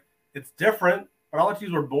 I'm like, it's different, but I like to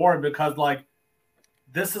use the word boring because like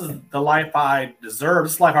this is the life I deserve.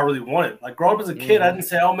 This is the life I really wanted. Like growing up as a kid, I didn't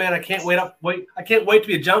say, oh man, I can't wait to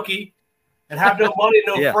be a junkie and have no money,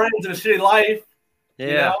 no friends, and a shitty life. Yeah.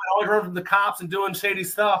 You know, I always run from the cops and doing shady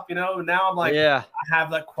stuff, you know. Now I'm like, I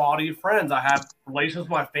have that quality of friends. I have relations with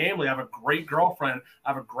my family. I have a great girlfriend. I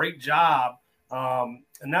have a great job. And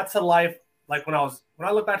that's a life, like when I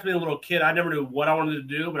look back to being a little kid, I never knew what I wanted to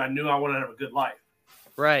do, but I knew I wanted to have a good life.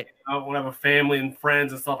 Right. I want to have a family and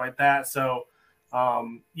friends and stuff like that. So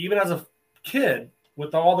even as a kid,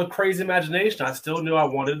 with all the crazy imagination, I still knew I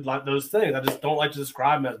wanted like those things. I just don't like to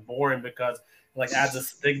describe them as boring because it like adds a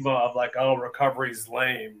stigma of like, oh, recovery's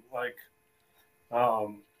lame. Like, I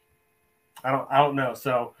don't know.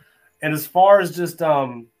 So, and as far as just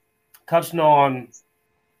touching on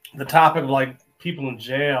the topic of like people in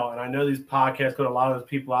jail, and I know these podcasts go to a lot of those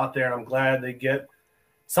people out there, and I'm glad they get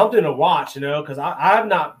something to watch, you know, because I've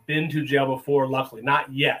not been to jail before, luckily,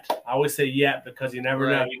 not yet. I always say yet because you never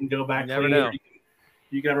know. You can go back. You never know.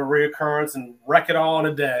 You can have a reoccurrence and wreck it all in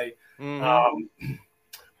a day.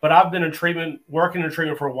 But I've been working in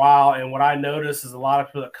treatment for a while, and what I notice is a lot of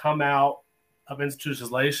people that come out of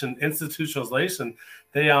institutionalization,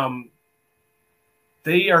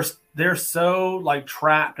 they're so like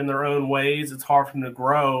trapped in their own ways. It's hard for them to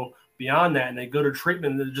grow beyond that, and they go to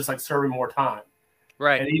treatment and they're just like serving more time.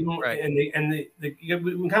 Right. And even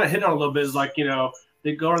we kind of hit on a little bit is like, you know,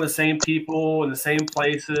 they go to the same people in the same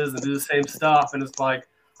places and do the same stuff. And it's like,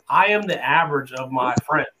 I am the average of my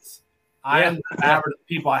friends. I am the average of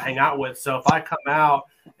people I hang out with. So if I come out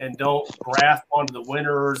and don't grasp onto the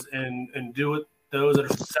winners and do what those that are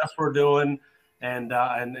successful are doing and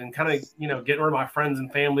kind of, you know, get rid of my friends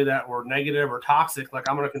and family that were negative or toxic, like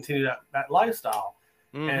I'm going to continue that lifestyle.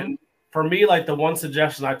 And for me, like the one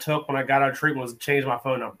suggestion I took when I got out of treatment was to change my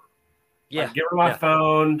phone number. Like, get rid of my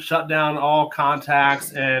phone, shut down all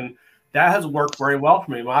contacts, and that has worked very well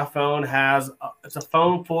for me. My phone it's a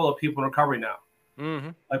phone full of people in recovery now.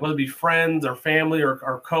 Like whether it be friends or family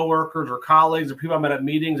or coworkers or colleagues or people I met at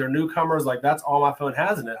meetings or newcomers, like that's all my phone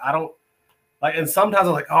has in it. I don't like, and sometimes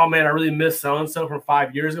I'm like, oh man, I really miss so-and-so from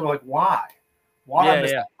 5 years ago. I'm like, why? Why did I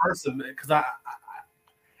miss that person? Because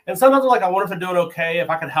and sometimes I'm like, I wonder if they're doing okay, if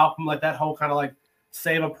I could help them, like that whole kind of like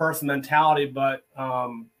save a person mentality. But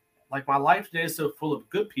like my life today is so full of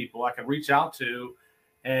good people I can reach out to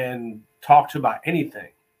and talk to about anything.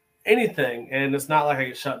 And it's not like I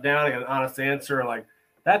get shut down. I get an honest answer. And like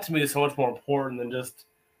that to me is so much more important than just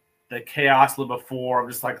the chaos lived before. I'm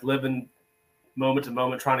just like living moment to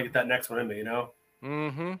moment, trying to get that next one in me, you know?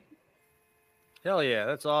 Hell yeah.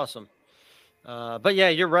 That's awesome. But yeah,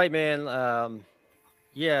 you're right, man.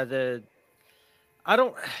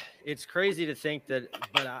 It's crazy to think that,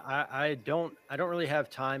 but I don't really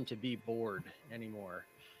have time to be bored anymore.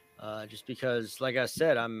 Just because, like I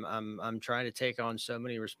said, I'm trying to take on so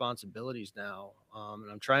many responsibilities now.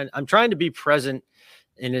 And I'm trying to be present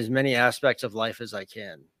in as many aspects of life as I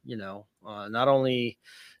can, you know, not only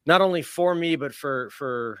for me, but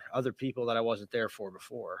for other people that I wasn't there for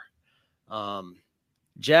before.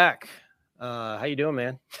 Jack, how you doing,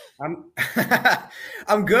 man?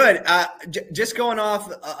 I'm good. Just going off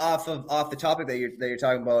the topic that you're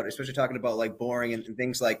talking about, especially talking about like boring and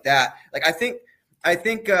things like that. Like I think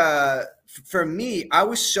for me, I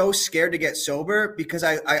was so scared to get sober because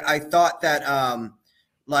I thought that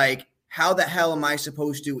like, how the hell am I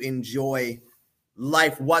supposed to enjoy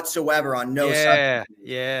life whatsoever on no substance?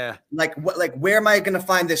 Yeah. Like, what, like, where am I going to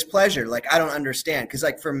find this pleasure? Like, I don't understand. Cause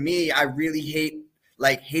like for me, I really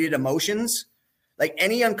hated emotions. Like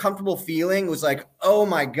any uncomfortable feeling was like, oh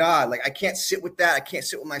my God, like I can't sit with that. I can't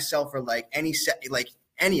sit with myself or like any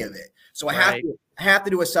of it. So I have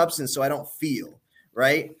to do a substance so I don't feel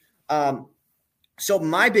right. So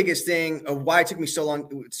my biggest thing of why it took me so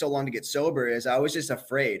long to get sober is I was just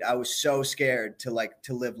afraid. I was so scared to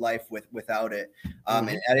live life without it. And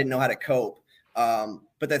I didn't know how to cope.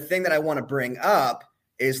 But the thing that I want to bring up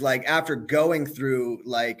is like, after going through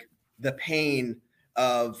like the pain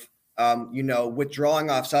of, withdrawing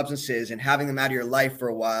off substances and having them out of your life for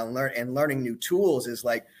a while and learning new tools, is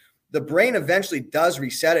like the brain eventually does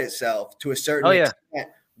reset itself to a certain extent,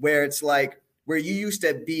 where it's like, where you used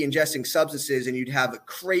to be ingesting substances and you'd have a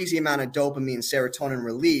crazy amount of dopamine, serotonin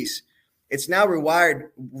release. It's now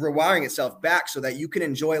rewiring itself back so that you can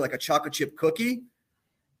enjoy like a chocolate chip cookie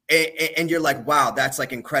and you're like, wow, that's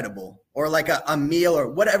like incredible. Or like a meal or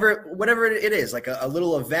whatever it is, like a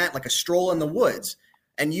little event, like a stroll in the woods.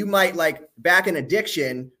 And you might, like, back in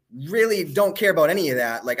addiction, really don't care about any of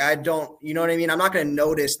that. Like, I don't, you know what I mean? I'm not going to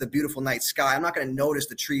notice the beautiful night sky. I'm not going to notice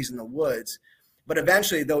the trees in the woods. But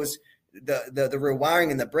eventually the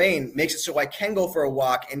rewiring in the brain makes it so I can go for a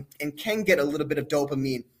walk and can get a little bit of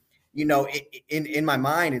dopamine, in my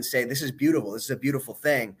mind and say, this is beautiful. This is a beautiful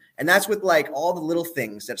thing. And that's with like all the little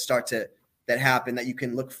things that happen that you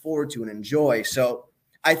can look forward to and enjoy. So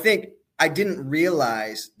I think I didn't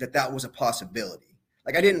realize that was a possibility.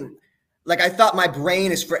 I thought my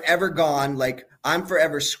brain is forever gone. Like I'm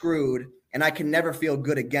forever screwed and I can never feel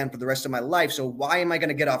good again for the rest of my life. So why am I going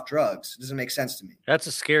to get off drugs? It doesn't make sense to me. That's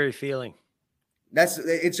a scary feeling.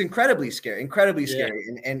 It's incredibly scary.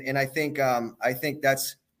 And I think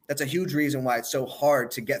that's a huge reason why it's so hard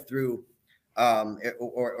to get through,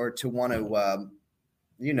 or to want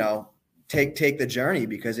to, take the journey,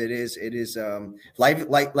 because it is life.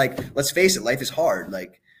 Like, let's face it, life is hard.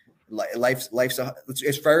 Like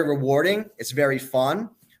it's very rewarding. It's very fun.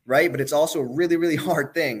 Right. But it's also a really, really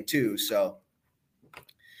hard thing too. So.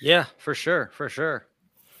 Yeah, for sure.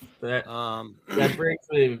 That brings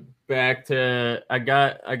me back to, I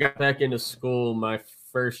got back into school my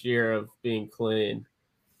first year of being clean,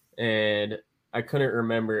 and I couldn't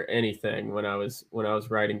remember anything when I was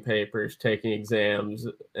writing papers, taking exams,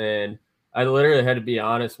 and I literally had to be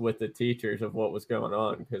honest with the teachers of what was going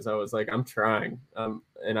on, because I was like, I'm trying,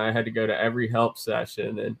 and I had to go to every help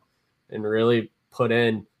session and really put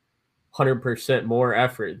in 100% more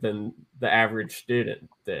effort than the average student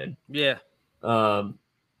did. Yeah.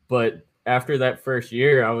 But after that first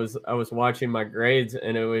year, I was watching my grades,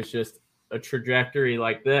 and it was just a trajectory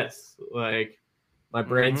like this. Like my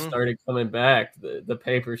brain started coming back. The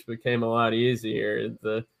papers became a lot easier.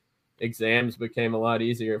 The exams became a lot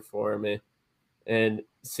easier for me. And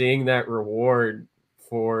seeing that reward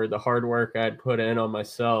for the hard work I'd put in on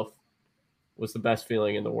myself was the best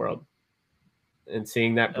feeling in the world. And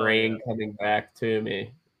seeing that brain coming back to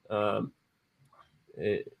me,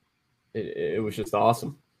 it was just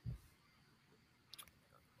awesome.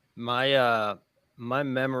 My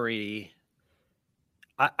memory,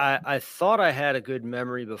 I thought I had a good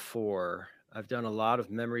memory before. I've done a lot of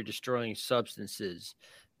memory destroying substances,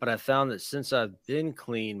 but I found that since I've been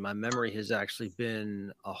clean, my memory has actually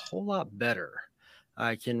been a whole lot better.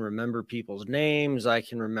 I can remember people's names. I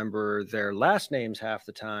can remember their last names half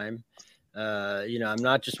the time. I'm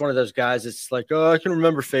not just one of those guys that's like, oh, I can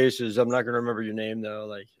remember faces. I'm not going to remember your name though.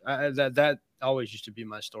 Like that always used to be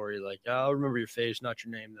my story. Like, I'll remember your face, not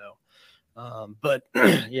your name though. But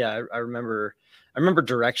yeah, I remember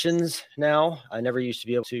directions now. I never used to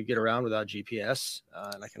be able to get around without GPS,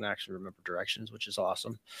 and I can actually remember directions, which is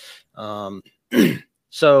awesome.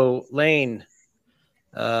 So Lane,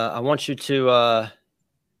 I want you to,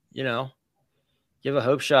 give a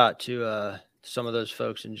hope shot to some of those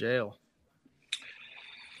folks in jail,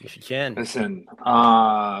 if you can. Listen,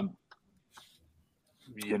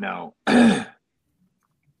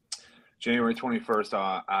 January 21st,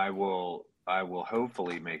 I will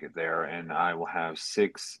hopefully make it there, and I will have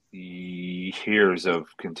 6 years of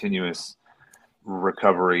continuous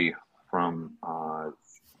recovery from all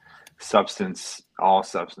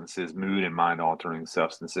substances, mood and mind altering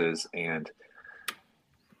substances. And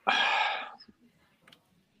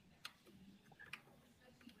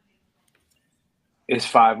it's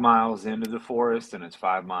 5 miles into the forest and it's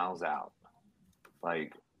 5 miles out.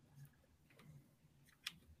 Like,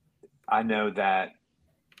 I know that,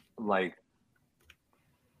 like,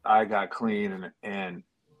 I got clean and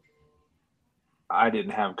I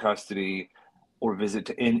didn't have custody. or visit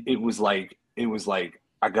to, and it was like,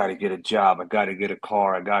 I got to get a job. I got to get a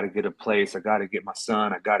car. I got to get a place. I got to get my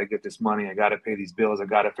son. I got to get this money. I got to pay these bills. I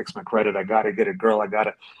got to fix my credit. I got to get a girl. I got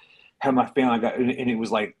to have my family. And it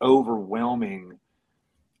was like overwhelming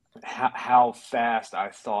how fast I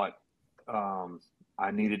thought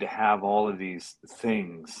I needed to have all of these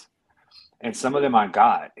things. And some of them I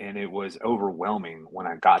got, and it was overwhelming when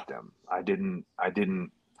I got them. I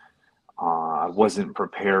wasn't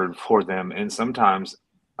prepared for them. And sometimes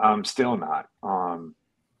I'm still not.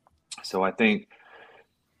 So I think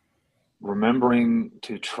remembering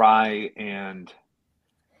to try and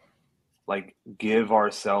like give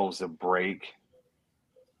ourselves a break,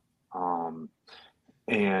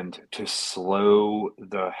 and to slow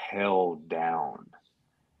the hell down,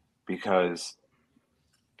 because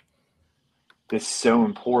it's so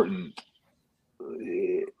important.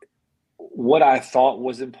 What I thought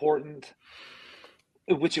was important,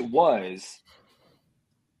 which it was,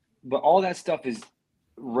 but all that stuff is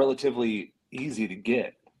relatively easy to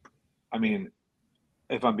get. I mean,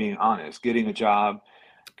 if I'm being honest, getting a job,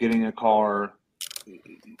 getting a car,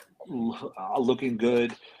 looking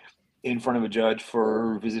good in front of a judge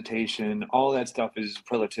for visitation, all that stuff is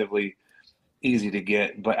relatively easy to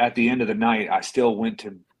get. But at the end of the night, I still went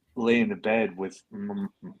to lay in the bed with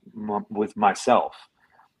myself,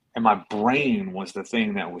 and my brain was the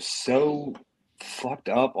thing that was so fucked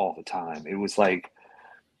up all the time. It was like,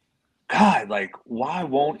 God, like, why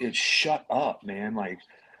won't it shut up, man? Like,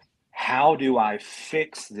 how do I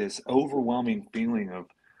fix this overwhelming feeling of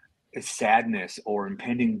sadness or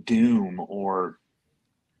impending doom or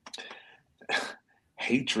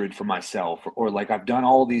hatred for myself, or like, I've done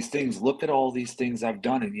all these things, look at all these things I've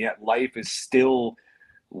done, and yet life is still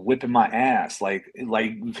whipping my ass. Like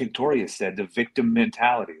Victoria said, the victim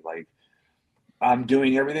mentality, like, I'm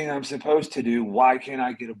doing everything I'm supposed to do, why can't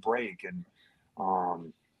I get a break? And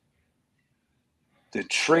the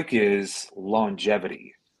trick is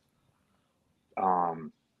longevity.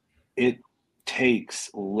 It takes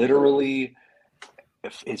literally,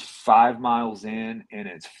 if it's 5 miles in and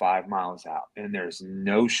it's 5 miles out, and there's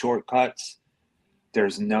no shortcuts,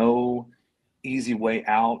 there's no easy way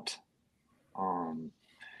out.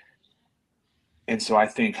 And so I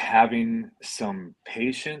think having some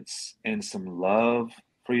patience and some love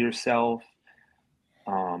for yourself,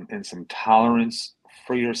 and some tolerance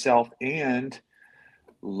for yourself, and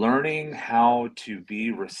learning how to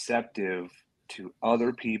be receptive to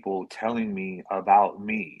other people telling me about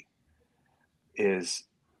me is,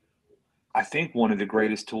 I think, one of the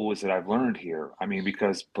greatest tools that I've learned here. I mean,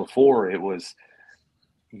 because before it was,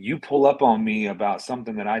 you pull up on me about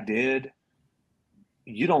something that I did,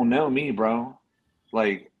 you don't know me, bro.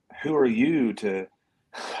 Like, who are you to,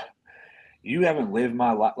 you haven't lived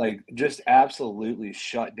my life. Like, just absolutely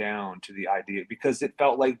shut down to the idea, because it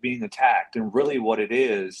felt like being attacked. And really what it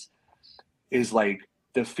is like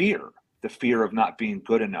the fear of not being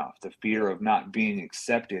good enough, the fear of not being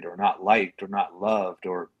accepted or not liked or not loved,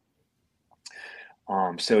 or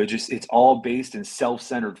so it's all based in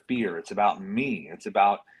self-centered fear. It's about me. It's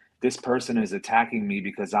about, this person is attacking me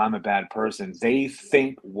because I'm a bad person. They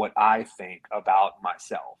think what I think about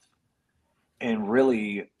myself. And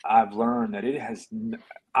really, I've learned that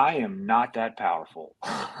I am not that powerful.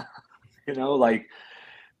 You know, like,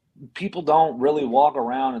 people don't really walk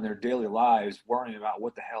around in their daily lives worrying about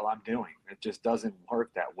what the hell I'm doing. It just doesn't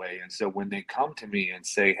work that way. And so when they come to me and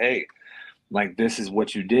say, hey, like, this is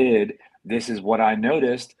what you did, this is what I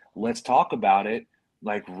noticed, let's talk about it.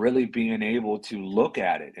 Like, really being able to look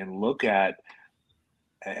at it and look at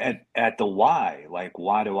the why. Like,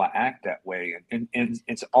 why do I act that way? And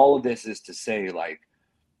it's all of this is to say, like,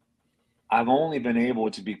 I've only been able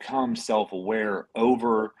to become self-aware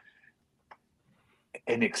over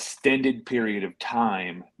an extended period of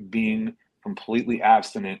time, being completely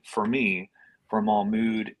abstinent, for me, from all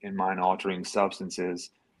mood and mind altering substances,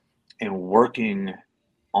 and working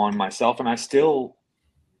on myself. And I still,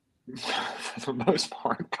 for the most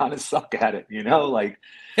part, kind of suck at it, you know, like,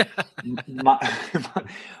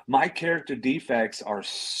 my character defects are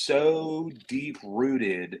so deep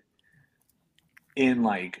rooted in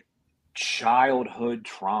like childhood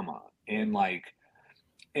trauma, in like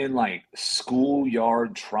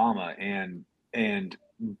schoolyard trauma, and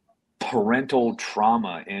parental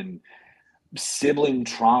trauma, and sibling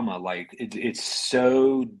trauma. Like, it's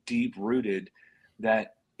so deep rooted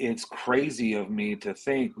that it's crazy of me to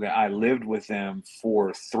think that I lived with them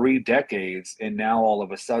for 3 decades, and now all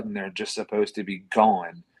of a sudden they're just supposed to be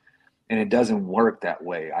gone. And it doesn't work that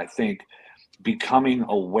way. I think becoming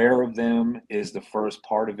aware of them is the first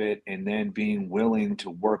part of it, and then being willing to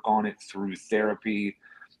work on it through therapy,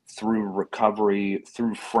 through recovery,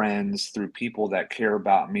 through friends, through people that care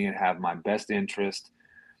about me and have my best interest.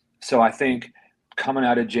 So I think coming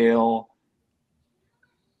out of jail,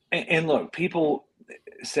 and look, people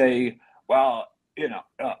say, well,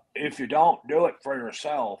 if you don't do it for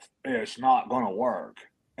yourself, it's not going to work.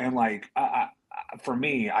 And like, for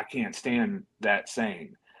me, I can't stand that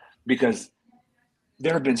saying, because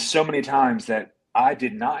there have been so many times that I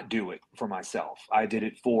did not do it for myself. I did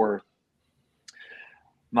it for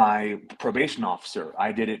my probation officer.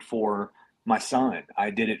 I did it for my son. I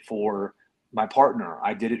did it for my partner.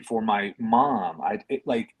 I did it for my mom.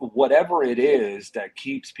 Like whatever it is that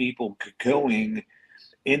keeps people going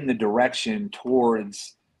in the direction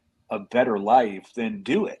towards a better life, then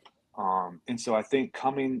do it. And so I think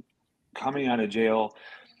coming out of jail,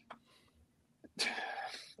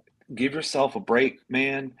 give yourself a break,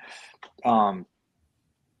 man.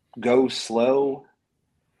 Go slow,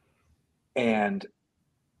 and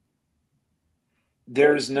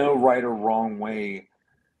there's no right or wrong way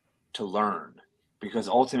to learn, because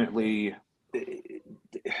ultimately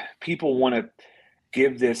people want to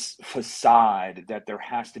give this facade that there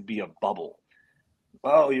has to be a bubble.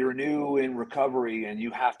 Oh, you're new in recovery and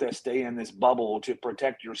you have to stay in this bubble to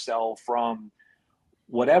protect yourself from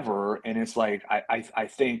whatever. And it's like, I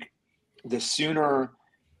think the sooner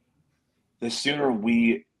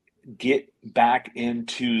we get back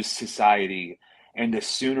into society, and the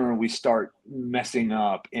sooner we start messing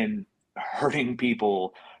up and hurting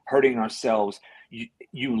people, hurting ourselves,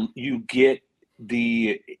 you get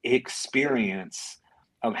the experience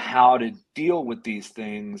of how to deal with these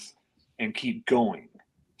things and keep going.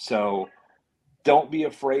 So don't be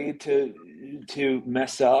afraid to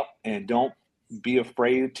mess up, and don't be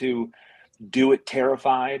afraid to do it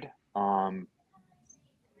terrified. And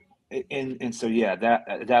so, yeah,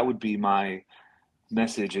 that would be my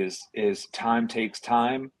message is time takes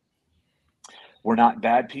time. We're not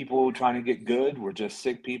bad people trying to get good. We're just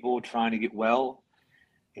sick people trying to get well.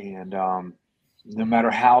 And no matter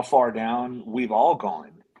how far down we've all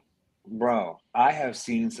gone, bro, I have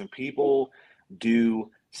seen some people do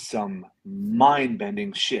some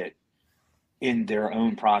mind-bending shit in their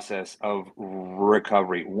own process of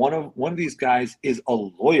recovery. One of these guys is a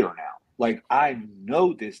lawyer now. Like, I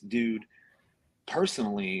know this dude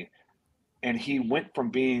personally, and he went from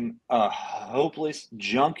being a hopeless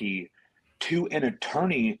junkie to an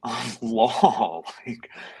attorney of law. Like,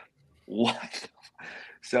 what?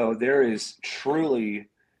 So there is truly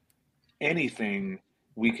anything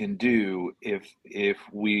we can do if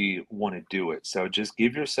we want to do it. So just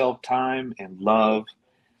give yourself time and love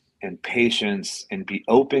and patience, and be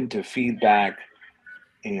open to feedback,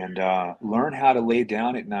 and learn how to lay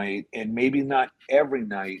down at night, and maybe not every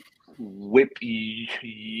night whip your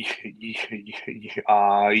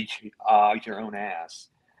own ass,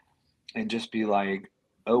 and just be like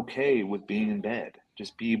okay with being in bed.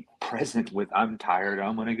 Just be present with, I'm tired,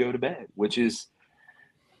 I'm going to go to bed, which is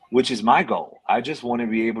my goal. I just want to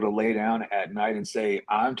be able to lay down at night and say,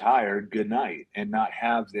 I'm tired, good night, and not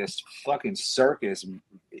have this fucking circus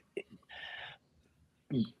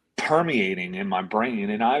permeating in my brain.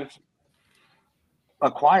 And I've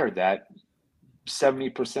acquired that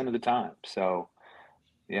 70% of the time. So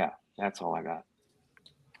yeah, that's all I got.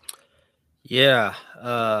 Yeah.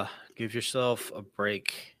 Give yourself a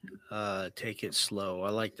break. Take it slow. I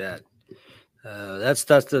like that. That's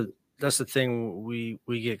the thing. We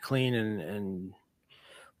get clean and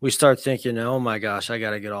we start thinking, oh my gosh, I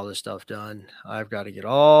got to get all this stuff done. I've got to get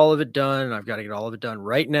all of it done. I've got to get all of it done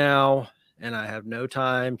right now. And I have no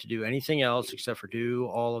time to do anything else except for do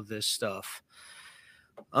all of this stuff.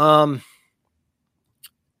 I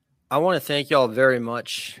want to thank y'all very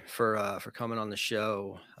much for coming on the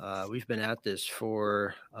show. We've been at this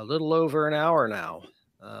for a little over an hour now,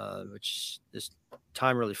 which this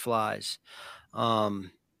time really flies.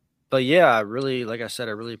 But yeah, like I said,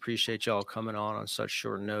 I really appreciate y'all coming on such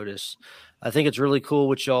short notice. I think it's really cool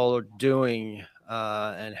what y'all are doing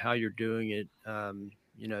and how you're doing it.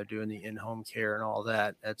 Doing the in-home care and all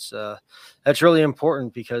that. That's really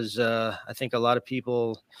important, because I think a lot of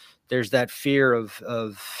people, there's that fear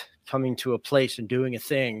of coming to a place and doing a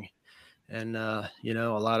thing. And, a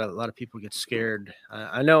lot of people get scared.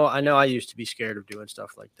 I know I used to be scared of doing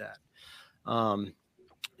stuff like that.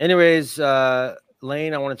 Anyways,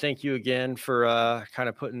 Lane, I want to thank you again for kind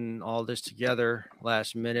of putting all this together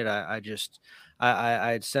last minute. I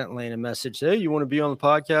had sent Lane a message, hey, you want to be on the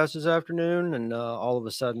podcast this afternoon? And all of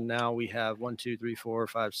a sudden now we have 1, 2, 3, 4,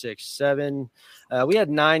 5, 6, 7. We had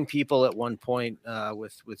 9 people at one point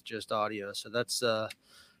with just audio. So that's a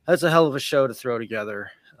hell of a show to throw together.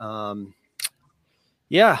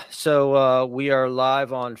 Yeah, so we are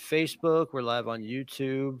live on Facebook. We're live on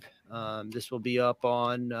YouTube. This will be up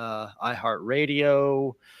on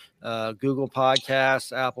iHeartRadio, Google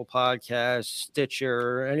Podcasts, Apple Podcasts,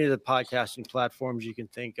 Stitcher, any of the podcasting platforms you can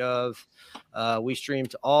think of. We stream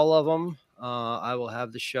to all of them. I will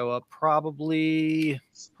have the show up probably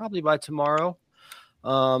by tomorrow.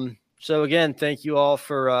 So again, thank you all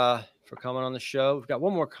for coming on the show. We've got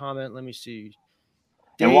one more comment. Let me see.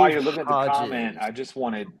 And while you're looking at the comment, I just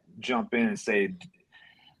want to jump in and say,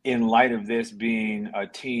 in light of this being a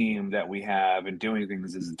team that we have and doing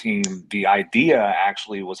things as a team, the idea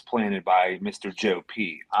actually was planted by Mr. Joe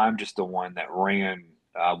P. I'm just the one that ran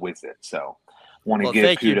with it. So want to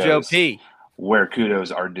give kudos Joe P. where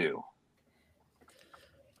kudos are due.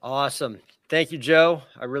 Awesome. Thank you, Joe.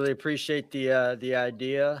 I really appreciate the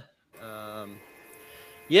idea.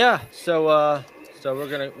 So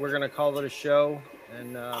we're gonna call it a show.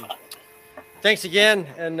 And thanks again.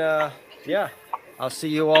 And I'll see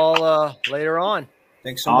you all later on.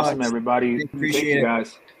 Thanks so much. Awesome, everybody. Appreciate it,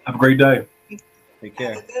 guys. Have a great day. Take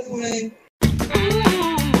care. Have a good one.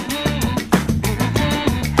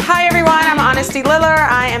 Hi, everyone. I'm Honesty Liller.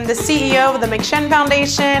 I am the CEO of the McShin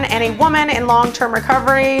Foundation and a woman in long-term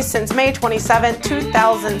recovery. Since May 27,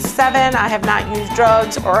 2007, I have not used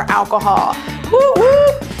drugs or alcohol. Woo woo!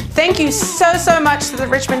 Thank you so much to the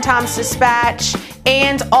Richmond Times-Dispatch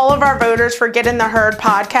and all of our voters for Get in the Herd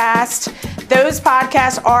podcast. Those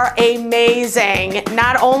podcasts are amazing.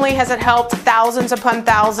 Not only has it helped thousands upon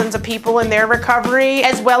thousands of people in their recovery,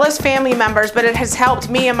 as well as family members, but it has helped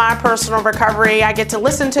me in my personal recovery. I get to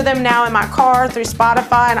listen to them now in my car through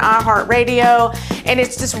Spotify and iHeartRadio. And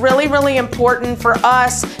it's just really, really important for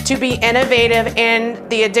us to be innovative in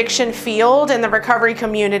the addiction field and the recovery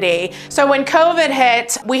community. So when COVID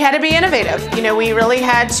hit, we had to be innovative. You know, we really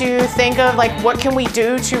had to think of like, what can we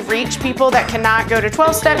do to reach people that cannot go to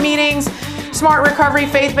 12-step meetings, Smart Recovery,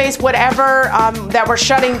 faith-based, whatever, that we're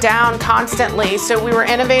shutting down constantly. So we were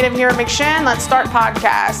innovative here at McShin. Let's start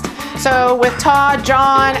podcast. So with Todd,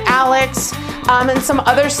 John, Alex, and some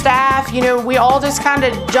other staff, you know, we all just kind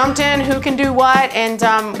of jumped in who can do what.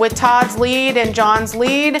 And with Todd's lead and John's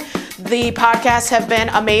lead, the podcasts have been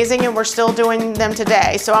amazing and we're still doing them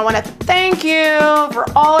today. So I want to thank you for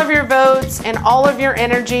all of your votes and all of your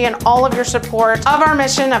energy and all of your support of our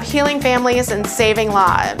mission of healing families and saving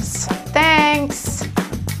lives. Thanks.